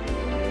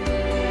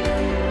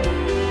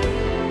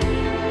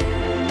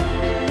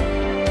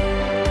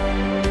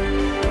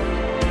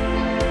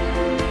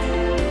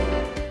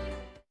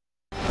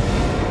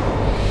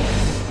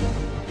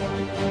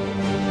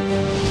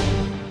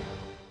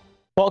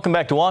 Welcome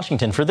back to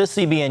Washington for this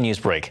CBN News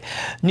Break.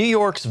 New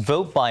York's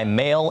vote by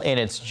mail in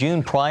its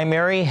June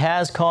primary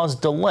has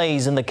caused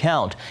delays in the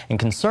count and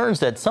concerns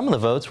that some of the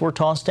votes were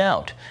tossed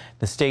out.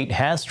 The state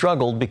has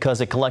struggled because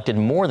it collected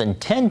more than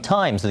 10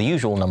 times the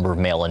usual number of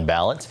mail-in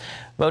ballots.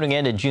 Voting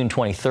ended June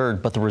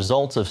 23rd, but the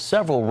results of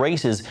several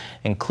races,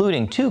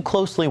 including 2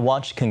 closely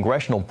watched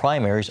congressional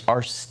primaries,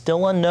 are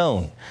still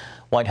unknown.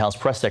 White House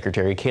Press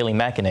Secretary Kayleigh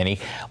McEnany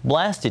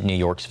blasted New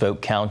York's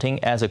vote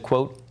counting as a,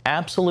 quote,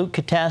 absolute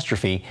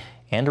catastrophe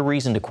and a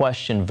reason to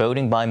question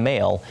voting by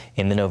mail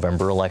in the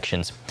November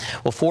elections.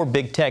 Well, 4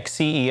 big tech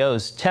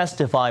CEOs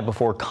testify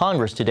before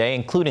Congress today,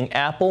 including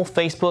Apple,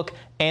 Facebook,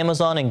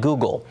 Amazon, and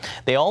Google.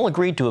 They all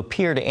agreed to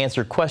appear to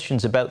answer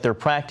questions about their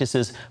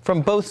practices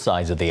from both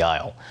sides of the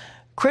aisle.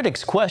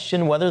 Critics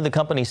question whether the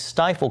companies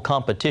stifle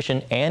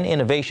competition and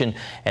innovation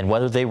and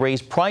whether they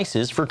raise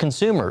prices for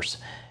consumers.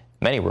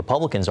 Many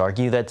Republicans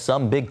argue that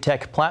some big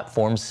tech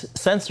platforms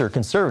censor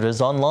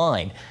conservatives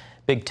online.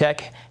 Big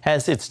tech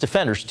has its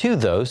defenders too,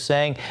 though,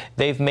 saying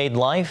they've made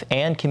life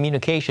and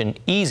communication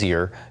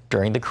easier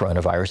during the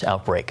coronavirus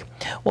outbreak.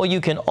 Well,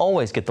 you can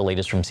always get the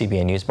latest from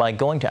CBN News by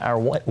going to our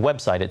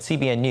website at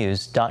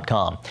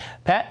cbnnews.com.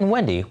 Pat and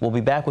Wendy will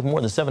be back with more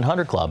of the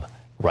 700 Club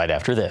right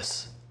after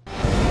this.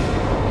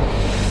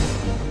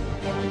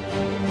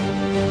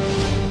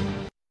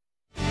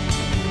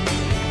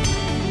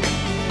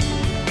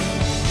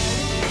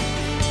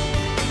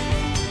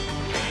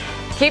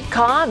 Keep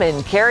calm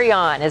and carry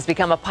on has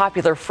become a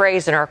popular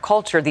phrase in our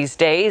culture these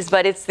days,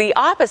 but it's the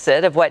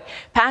opposite of what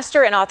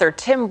pastor and author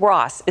Tim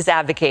Ross is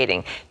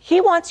advocating.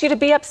 He wants you to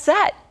be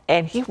upset,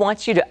 and he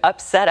wants you to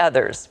upset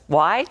others.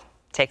 Why?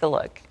 Take a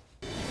look.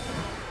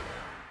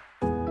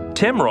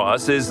 Tim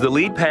Ross is the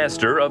lead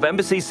pastor of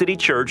Embassy City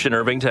Church in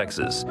Irving,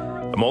 Texas,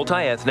 a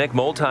multi-ethnic,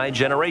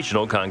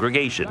 multi-generational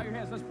congregation.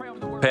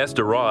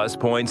 Pastor Ross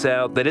points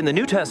out that in the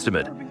New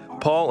Testament,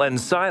 Paul and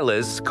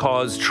Silas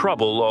caused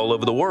trouble all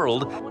over the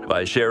world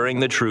by sharing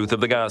the truth of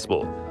the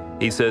gospel.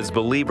 He says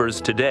believers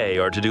today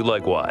are to do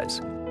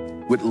likewise.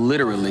 Would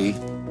literally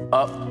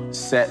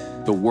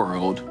upset the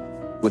world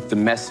with the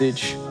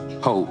message,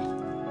 hope,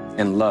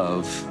 and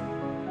love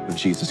of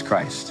Jesus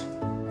Christ.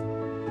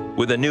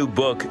 With a new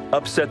book,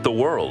 Upset the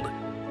World,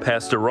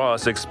 Pastor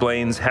Ross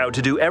explains how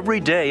to do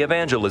everyday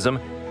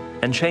evangelism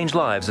and change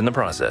lives in the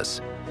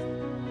process.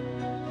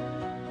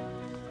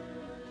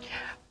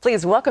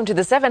 Please welcome to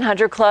the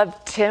 700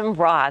 Club, Tim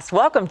Ross.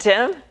 Welcome,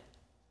 Tim.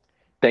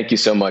 Thank you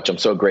so much. I'm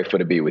so grateful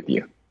to be with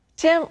you.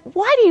 Tim,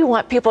 why do you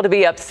want people to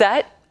be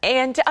upset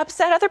and to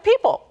upset other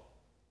people?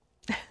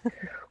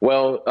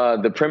 Well,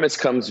 the premise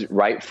comes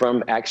right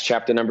from Acts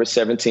chapter number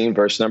 17,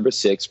 verse number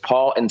 6.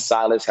 Paul and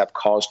Silas have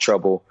caused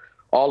trouble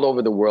all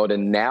over the world,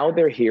 and now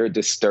they're here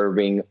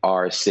disturbing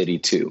our city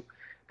too.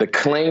 The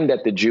claim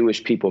that the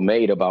Jewish people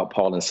made about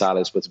Paul and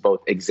Silas was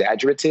both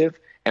exaggerative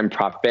and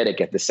prophetic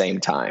at the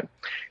same time.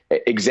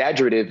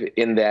 Exaggerative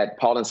in that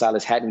Paul and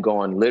Silas hadn't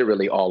gone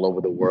literally all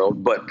over the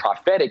world, but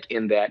prophetic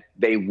in that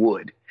they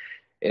would.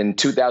 And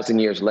 2,000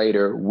 years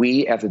later,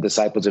 we as the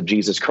disciples of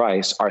Jesus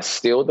Christ are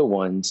still the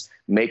ones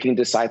making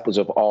disciples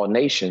of all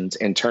nations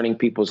and turning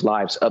people's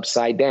lives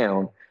upside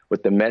down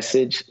with the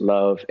message,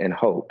 love, and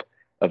hope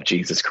of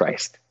Jesus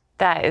Christ.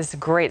 That is a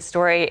great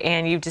story,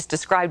 and you just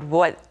described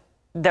what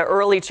the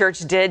early church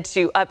did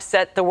to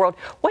upset the world.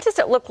 What does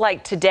it look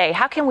like today?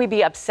 How can we be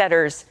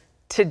upsetters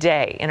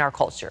today in our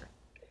culture?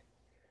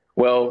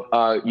 Well,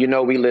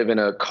 we live in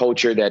a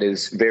culture that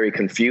is very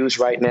confused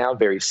right now,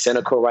 very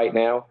cynical right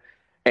now.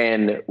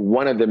 And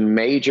one of the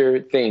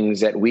major things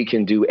that we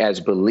can do as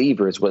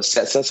believers, what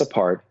sets us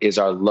apart, is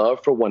our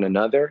love for one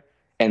another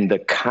and the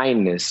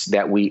kindness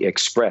that we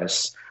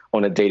express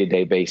on a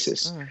day-to-day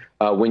basis.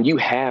 When you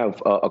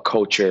have a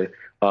culture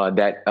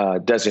that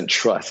doesn't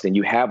trust, and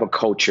you have a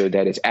culture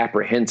that is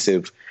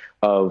apprehensive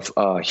of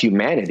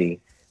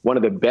humanity, one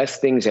of the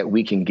best things that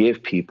we can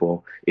give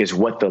people is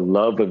what the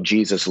love of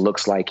Jesus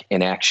looks like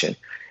in action.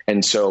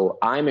 And so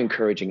I'm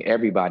encouraging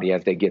everybody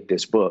as they get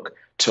this book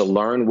to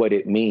learn what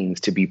it means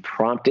to be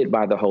prompted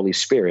by the Holy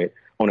Spirit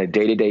on a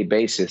day-to-day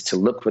basis to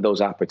look for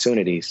those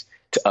opportunities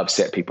to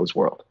upset people's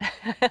world.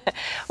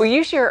 Well,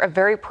 you share a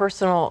very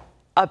personal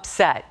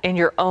upset in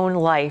your own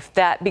life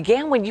that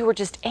began when you were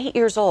just 8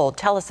 years old.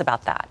 Tell us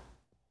about that.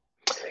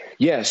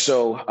 Yeah,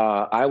 so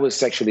I was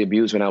sexually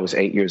abused when I was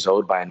 8 years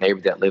old by a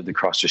neighbor that lived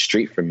across the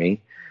street from me.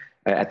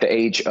 At the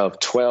age of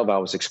 12, I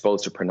was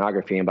exposed to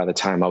pornography, and by the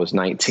time I was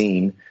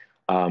 19,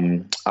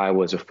 I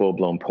was a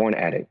full-blown porn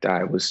addict.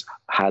 I was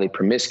highly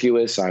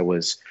promiscuous. I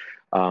was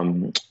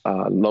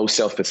low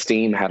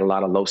self-esteem, had a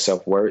lot of low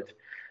self-worth.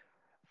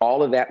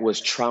 All of that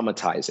was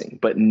traumatizing,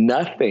 but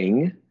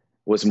nothing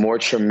was more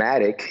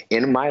traumatic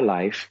in my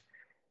life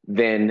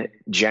than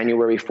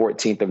January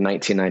 14th of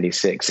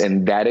 1996.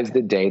 And that is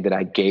the day that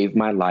I gave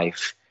my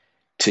life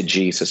to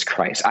Jesus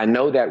Christ. I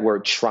know that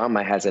word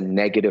trauma has a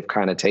negative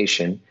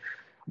connotation,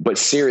 but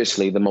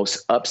seriously, the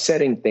most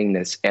upsetting thing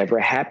that's ever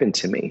happened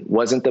to me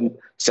wasn't the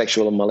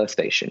sexual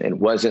molestation. It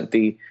wasn't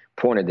the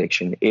porn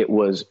addiction. It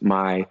was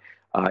my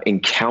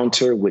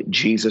encounter with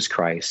Jesus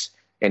Christ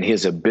and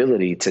his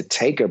ability to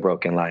take a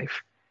broken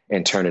life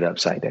and turn it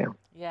upside down.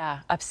 Yeah,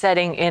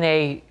 upsetting in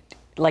a,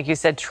 like you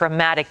said,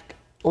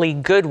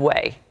 traumatically good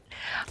way.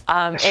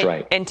 That's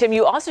right. And Tim,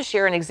 you also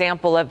share an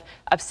example of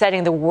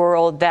upsetting the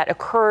world that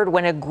occurred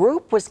when a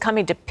group was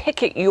coming to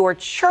picket your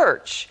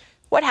church.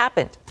 What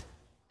happened?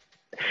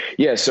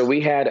 Yeah, so we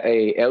had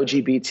a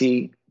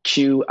LGBTQIA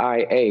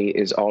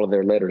is all of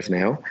their letters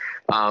now,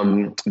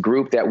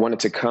 group that wanted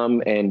to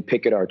come and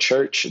picket our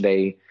church.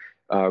 They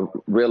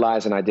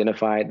realized and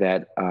identified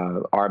that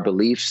our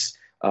beliefs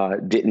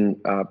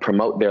didn't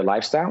promote their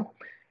lifestyle.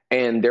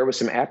 And there was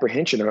some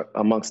apprehension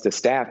amongst the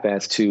staff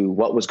as to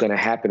what was going to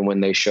happen when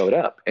they showed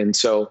up. And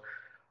so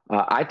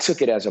I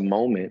took it as a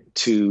moment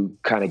to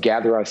kind of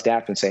gather our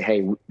staff and say,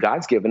 hey,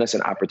 God's given us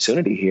an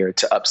opportunity here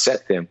to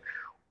upset them.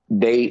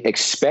 They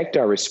expect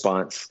our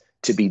response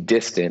to be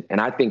distant, and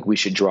I think we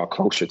should draw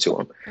closer to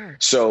them.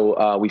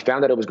 So we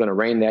found out it was going to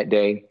rain that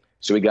day.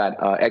 So we got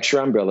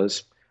extra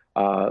umbrellas,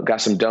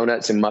 got some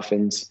donuts and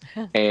muffins,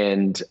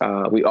 and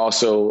we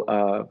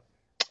also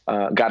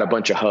got a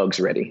bunch of hugs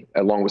ready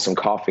along with some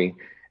coffee.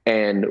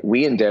 And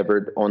we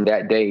endeavored on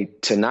that day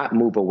to not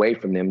move away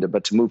from them,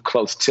 but to move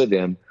close to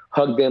them,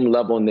 hug them,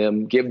 love on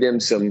them, give them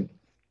some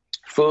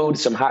food,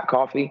 some hot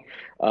coffee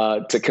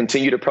to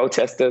continue to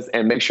protest us,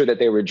 and make sure that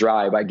they were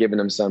dry by giving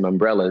them some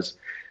umbrellas.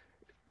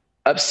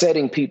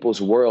 Upsetting people's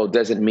world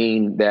doesn't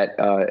mean that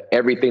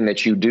everything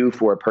that you do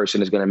for a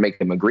person is going to make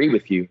them agree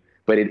with you,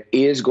 but it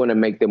is going to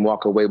make them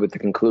walk away with the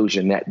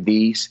conclusion that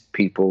these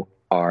people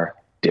are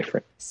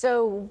different.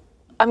 So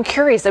I'm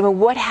curious, I mean,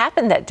 what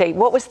happened that day?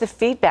 What was the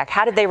feedback?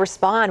 How did they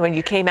respond when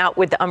you came out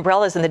with the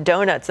umbrellas and the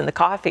donuts and the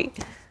coffee?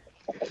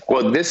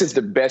 Well, this is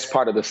the best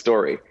part of the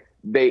story.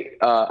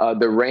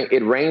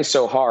 It rained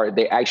so hard,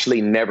 they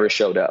actually never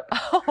showed up.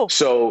 Oh.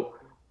 So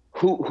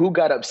who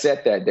got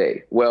upset that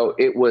day? Well,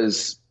 it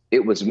was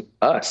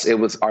us. It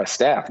was our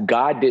staff.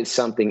 God did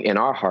something in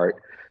our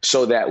heart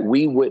so that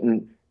we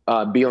wouldn't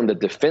be on the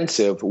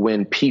defensive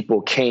when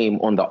people came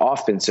on the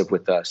offensive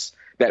with us,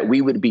 that we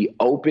would be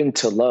open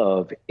to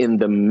love in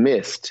the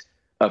midst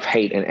of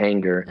hate and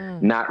anger,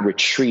 not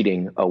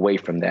retreating away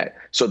from that.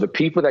 So the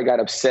people that got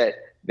upset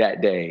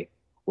that day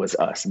was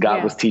us.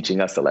 God was teaching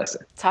us a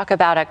lesson. Talk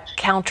about a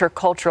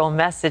countercultural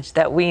message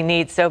that we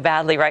need so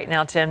badly right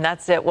now, Tim.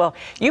 That's it. Well,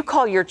 you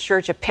call your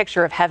church a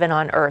picture of heaven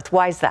on earth.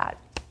 Why is that?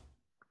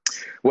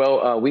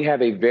 Well, we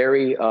have a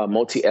very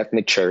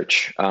multi-ethnic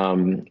church.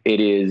 It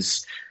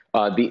is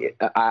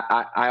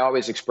I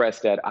always express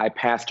that I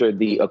pastor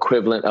the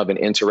equivalent of an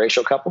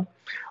interracial couple.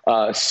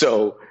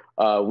 So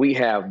we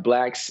have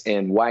Blacks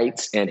and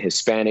whites and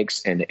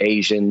Hispanics and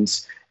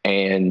Asians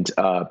and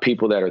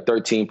people that are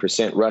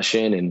 13%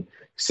 Russian and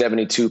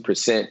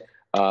 72%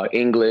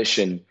 English.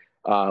 And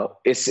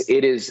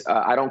it is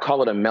I don't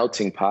call it a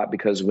melting pot,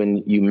 because when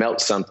you melt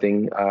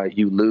something,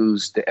 you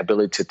lose the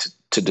ability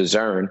to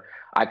discern.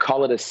 I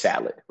call it a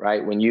salad,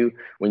 right? When you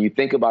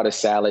think about a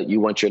salad, you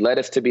want your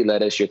lettuce to be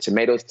lettuce, your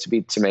tomatoes to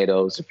be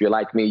tomatoes. If you're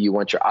like me, you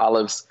want your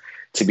olives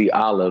to be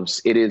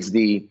olives. It is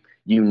the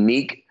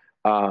unique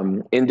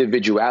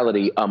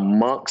individuality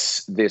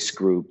amongst this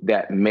group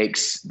that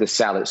makes the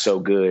salad so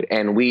good.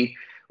 And we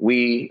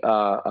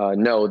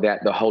know that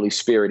the Holy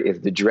Spirit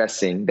is the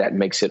dressing that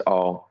makes it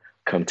all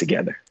come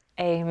together.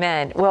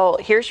 Amen. Well,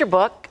 here's your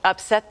book,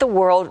 Upset the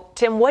World.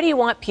 Tim, what do you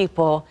want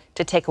people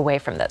to take away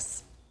from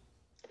this?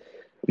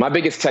 My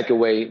biggest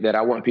takeaway that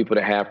I want people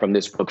to have from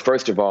this book,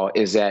 first of all,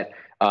 is that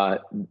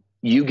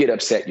you get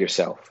upset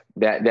yourself,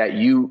 that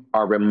you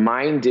are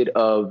reminded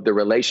of the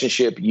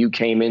relationship you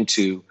came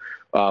into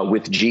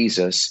with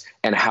Jesus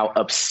and how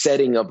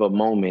upsetting of a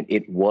moment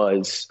it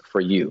was for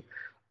you.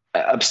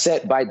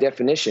 Upset, by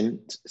definition,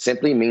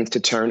 simply means to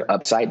turn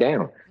upside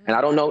down. And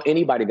I don't know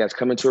anybody that's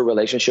come into a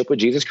relationship with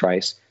Jesus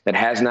Christ that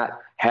has not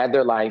had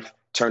their life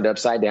turned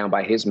upside down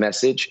by his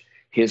message,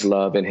 his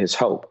love, and his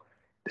hope.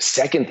 The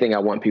second thing I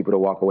want people to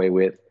walk away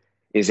with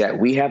is that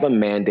we have a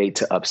mandate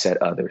to upset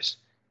others.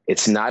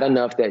 It's not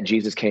enough that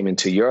Jesus came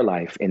into your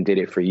life and did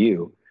it for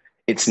you.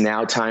 It's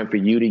now time for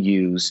you to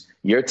use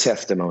your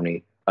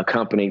testimony,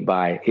 accompanied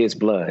by his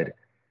blood,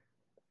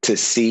 to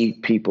see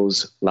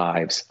people's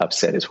lives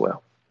upset as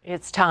well.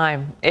 It's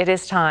time. It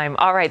is time.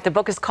 All right. The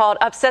book is called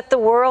Upset the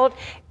World.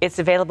 It's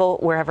available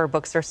wherever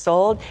books are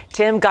sold.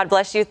 Tim, God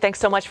bless you. Thanks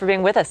so much for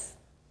being with us.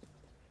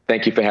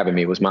 Thank you for having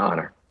me. It was my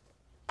honor.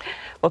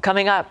 Well,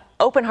 coming up,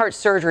 open heart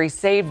surgery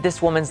saved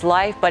this woman's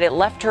life, but it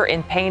left her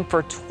in pain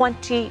for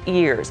 20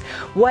 years.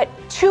 What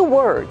two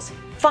words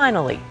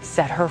finally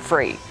set her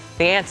free?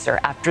 The answer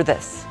after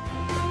this.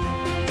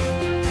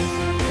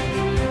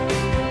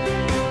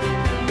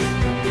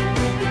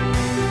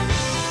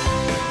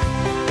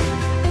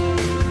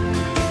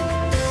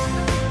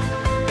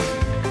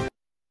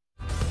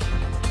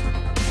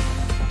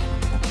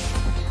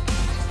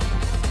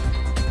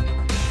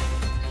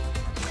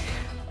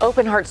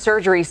 Open heart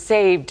surgery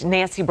saved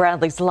Nancy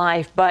Bradley's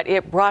life, but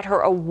it brought her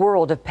a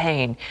world of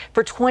pain.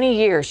 For 20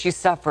 years, she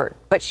suffered,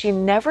 but she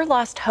never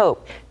lost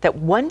hope that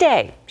one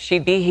day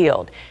she'd be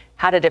healed.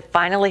 How did it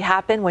finally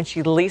happen when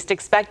she least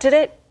expected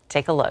it?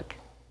 Take a look.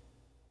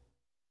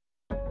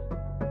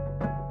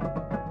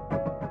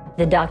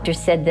 The doctor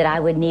said that I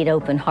would need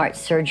open heart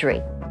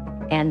surgery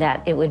and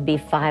that it would be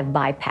 5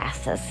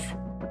 bypasses.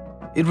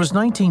 It was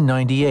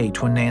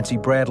 1998 when Nancy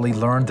Bradley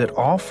learned that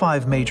all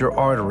 5 major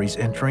arteries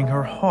entering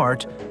her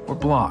heart were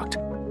blocked.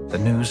 The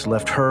news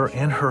left her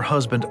and her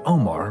husband,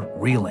 Omar,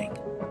 reeling.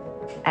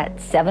 At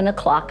 7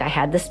 o'clock, I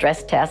had the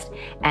stress test,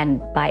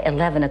 and by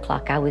 11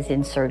 o'clock, I was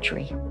in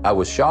surgery. I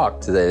was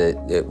shocked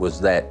that it was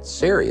that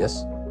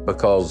serious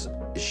because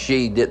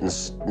she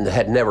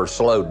had never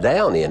slowed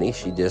down any.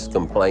 She just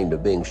complained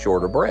of being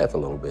short of breath a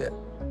little bit.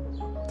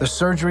 The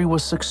surgery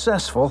was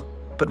successful,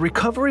 but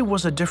recovery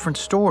was a different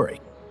story.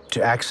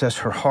 To access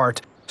her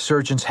heart,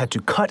 surgeons had to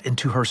cut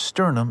into her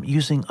sternum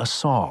using a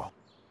saw.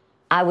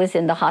 I was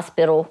in the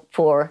hospital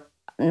for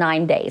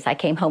 9 days. I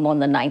came home on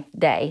the 9th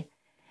day,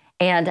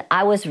 and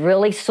I was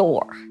really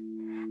sore.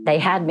 They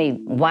had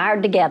me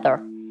wired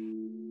together.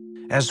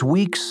 As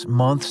weeks,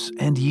 months,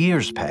 and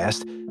years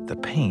passed, the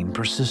pain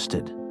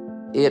persisted.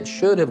 It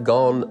should have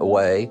gone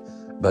away,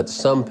 but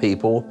some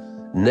people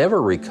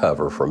never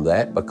recover from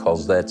that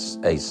because that's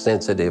a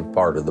sensitive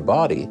part of the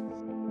body.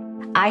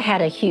 I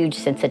had a huge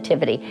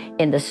sensitivity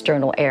in the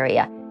sternal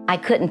area. I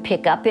couldn't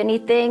pick up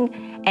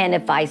anything, and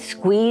if I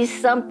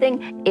squeezed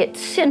something, it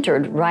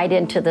centered right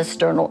into the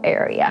sternal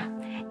area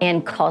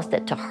and caused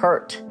it to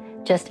hurt,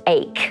 just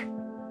ache.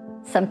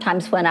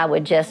 Sometimes when I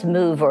would just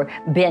move or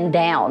bend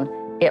down,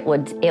 it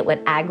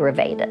would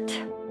aggravate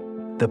it.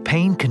 The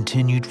pain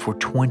continued for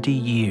 20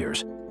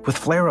 years. With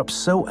flare-ups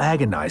so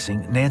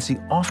agonizing, Nancy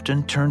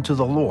often turned to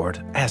the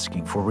Lord,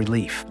 asking for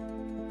relief.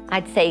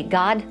 I'd say,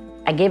 God,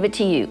 I give it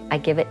to you. I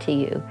give it to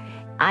you.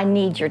 I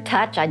need your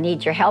touch. I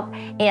need your help.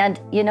 And,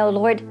 you know,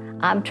 Lord,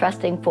 I'm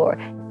trusting for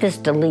this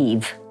to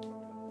leave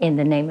in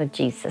the name of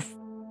Jesus.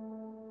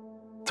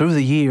 Through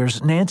the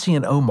years, Nancy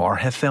and Omar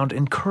have found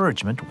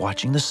encouragement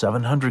watching the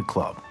 700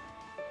 Club.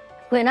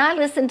 When I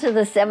listen to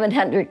the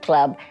 700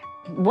 Club,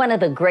 one of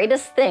the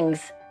greatest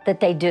things that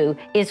they do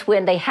is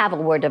when they have a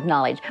word of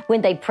knowledge,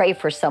 when they pray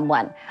for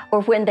someone,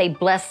 or when they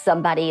bless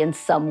somebody in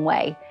some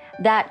way.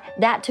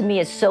 That to me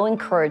is so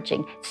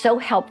encouraging, so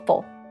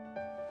helpful.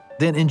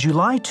 Then in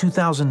July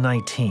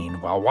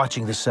 2019, while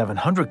watching the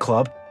 700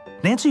 Club,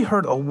 Nancy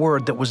heard a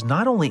word that was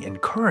not only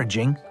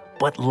encouraging,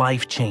 but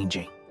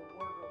life-changing.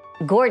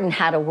 Gordon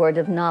had a word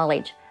of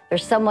knowledge.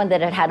 There's someone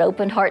that had had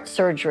open heart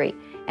surgery,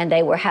 and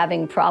they were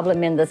having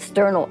problem in the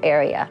sternal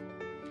area.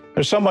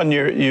 There's someone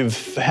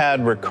you've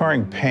had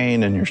recurring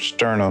pain in your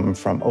sternum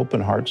from open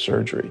heart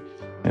surgery,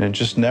 and it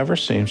just never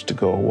seems to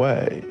go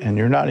away, and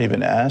you're not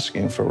even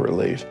asking for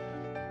relief.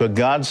 But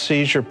God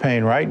sees your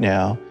pain right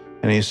now,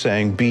 and he's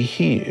saying, be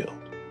healed,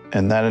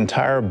 and that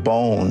entire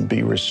bone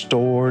be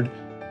restored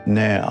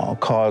now.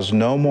 Cause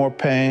no more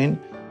pain,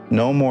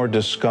 no more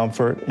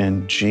discomfort.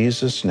 In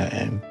Jesus'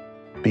 name,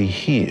 be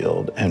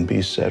healed and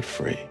be set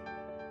free.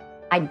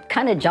 I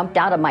kind of jumped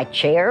out of my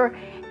chair,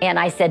 and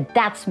I said,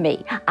 that's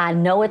me. I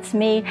know it's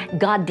me.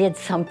 God did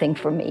something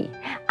for me.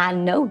 I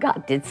know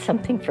God did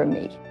something for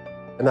me.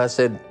 And I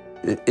said,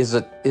 is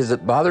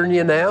it bothering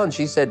you now? And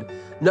she said,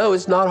 no,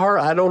 it's not hard.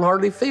 I don't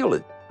hardly feel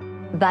it.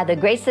 By the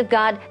grace of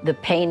God, the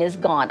pain is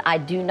gone. I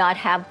do not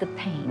have the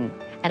pain.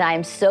 And I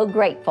am so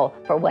grateful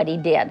for what he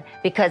did,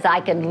 because I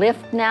can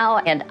lift now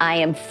and I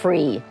am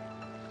free.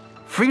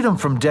 Freedom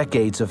from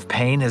decades of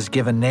pain has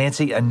given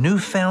Nancy a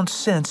newfound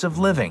sense of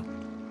living.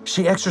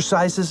 She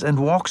exercises and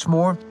walks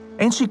more,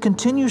 and she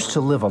continues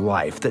to live a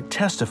life that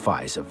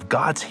testifies of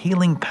God's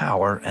healing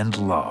power and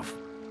love.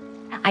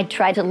 I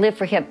try to live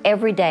for him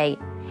every day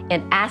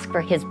and ask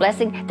for his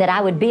blessing, that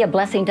I would be a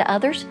blessing to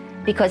others,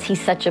 because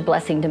he's such a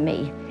blessing to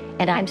me.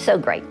 And I'm so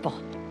grateful.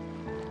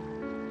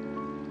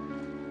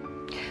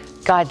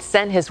 God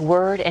sent his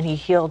word and he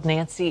healed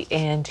Nancy,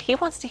 and he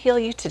wants to heal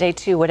you today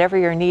too, whatever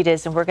your need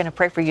is, and we're going to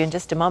pray for you in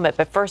just a moment.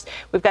 But first,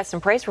 we've got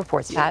some praise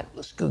reports, Pat.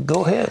 Let's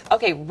go ahead.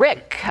 Okay,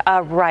 Rick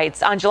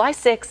writes, on July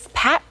 6th,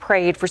 Pat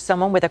prayed for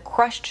someone with a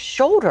crushed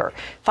shoulder.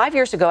 5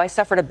 years ago, I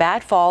suffered a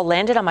bad fall,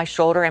 landed on my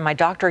shoulder, and my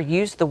doctor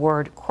used the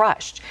word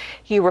crushed.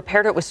 He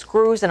repaired it with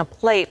screws and a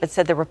plate, but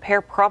said the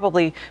repair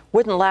probably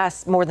wouldn't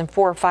last more than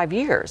 4 or 5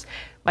 years.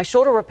 My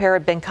shoulder repair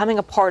had been coming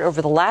apart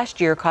over the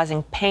last year,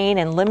 causing pain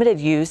and limited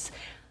use.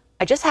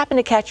 I just happened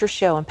to catch your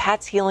show and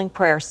Pat's healing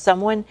prayer.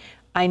 Somehow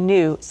I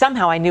knew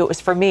it was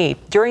for me.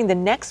 During the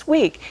next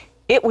week,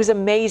 it was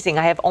amazing.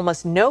 I have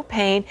almost no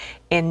pain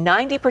and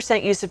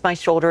 90% use of my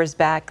shoulder is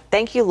back.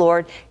 Thank you,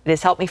 Lord. It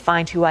has helped me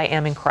find who I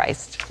am in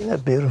Christ. Isn't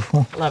that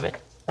beautiful? Love it.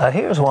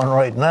 Here's one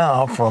right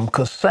now from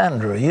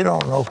Cassandra. You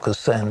don't know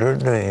Cassandra,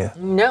 do you?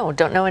 No,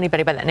 don't know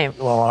anybody by that name.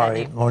 Well, all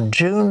right. On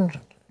June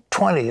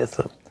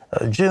 20th,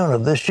 June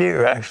of this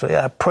year, actually,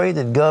 I prayed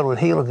that God would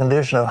heal a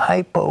condition of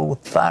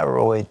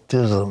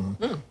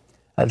hypothyroidism.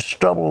 I'd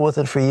struggled with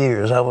it for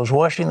years. I was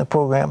watching the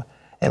program,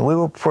 and we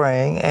were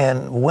praying,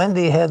 and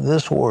Wendy had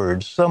this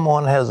word: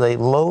 someone has a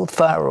low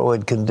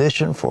thyroid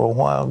condition for a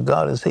while,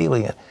 God is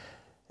healing it.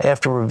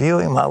 After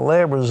reviewing my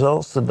lab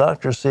results, the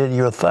doctor said,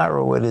 your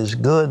thyroid is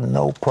good,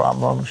 no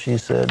problem. She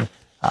said,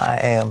 I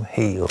am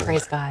healed.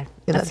 Praise God.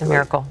 That's a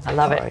miracle. I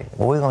love it. Right.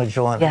 Well, we're going to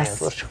join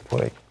hands. Let's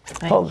pray.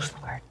 Folks,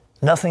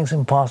 Nothing's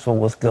impossible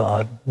with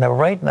God. Now,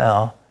 right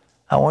now,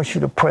 I want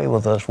you to pray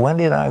with us.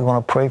 Wendy and I are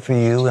going to pray for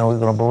you, and we're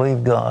going to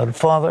believe God.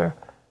 Father,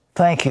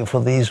 thank you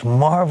for these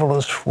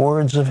marvelous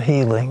words of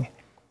healing.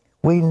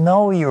 We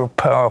know you're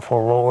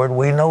powerful, Lord.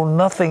 We know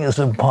nothing is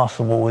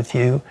impossible with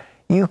you.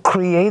 You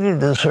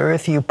created this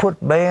earth. You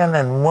put man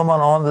and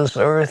woman on this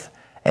earth,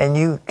 and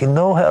you can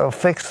know how to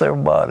fix their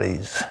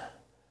bodies.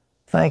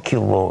 Thank you,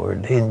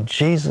 Lord, in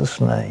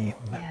Jesus' name.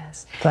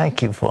 Yes.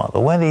 Thank you, Father.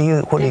 Wendy,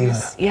 what do you...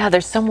 Yeah,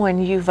 there's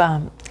someone, you've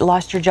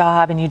lost your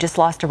job and you just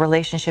lost a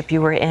relationship you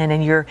were in,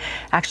 and you're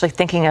actually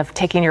thinking of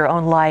taking your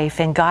own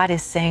life, and God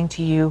is saying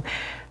to you,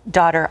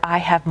 daughter, I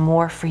have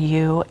more for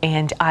you,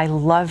 and I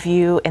love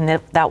you, and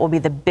that will be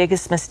the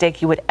biggest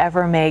mistake you would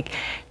ever make.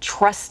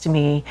 Trust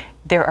me,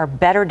 there are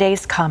better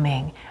days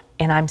coming,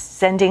 and I'm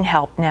sending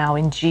help now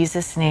in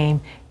Jesus'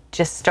 name.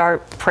 Just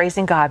start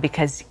praising God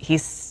because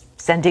he's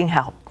sending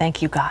help.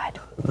 Thank you, God.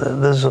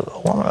 There's a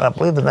woman, I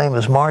believe the name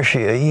is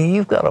Marcia.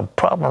 You've got a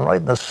problem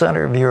right in the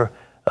center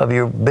of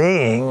your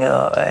being,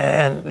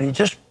 and you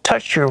just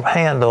touch your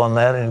hand on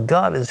that, and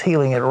God is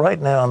healing it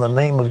right now in the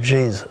name of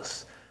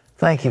Jesus.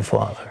 Thank you,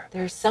 Father.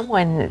 There's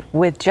someone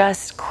with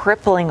just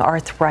crippling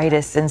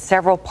arthritis in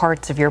several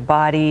parts of your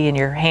body, and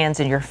your hands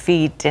and your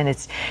feet, and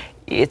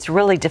it's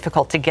really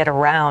difficult to get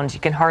around. You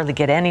can hardly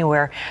get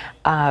anywhere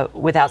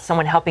without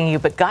someone helping you,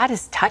 but God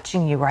is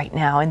touching you right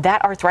now, and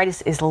that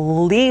arthritis is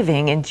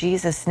leaving in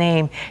Jesus'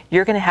 name.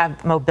 You're going to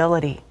have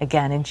mobility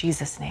again in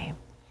Jesus' name.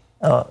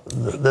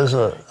 There's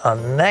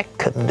a neck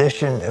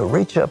condition.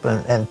 Reach up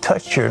and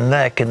touch your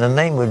neck in the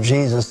name of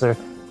Jesus. There are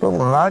little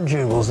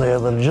nodules there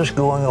that are just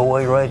going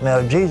away right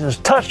now. Jesus,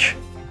 touch.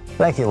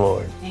 Thank you,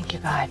 Lord. Thank you,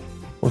 God.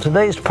 Well,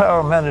 today's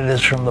Power Minute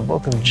is from the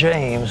book of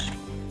James.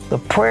 The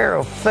prayer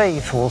of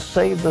faith will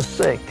save the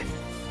sick,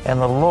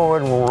 and the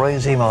Lord will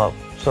raise him up.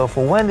 So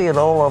for Wendy and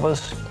all of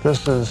us,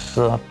 this is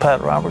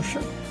Pat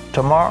Robertson.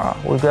 Tomorrow,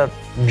 we've got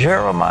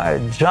Jeremiah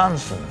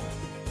Johnson.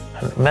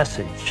 A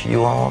message.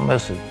 You won't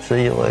miss it.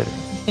 See you later.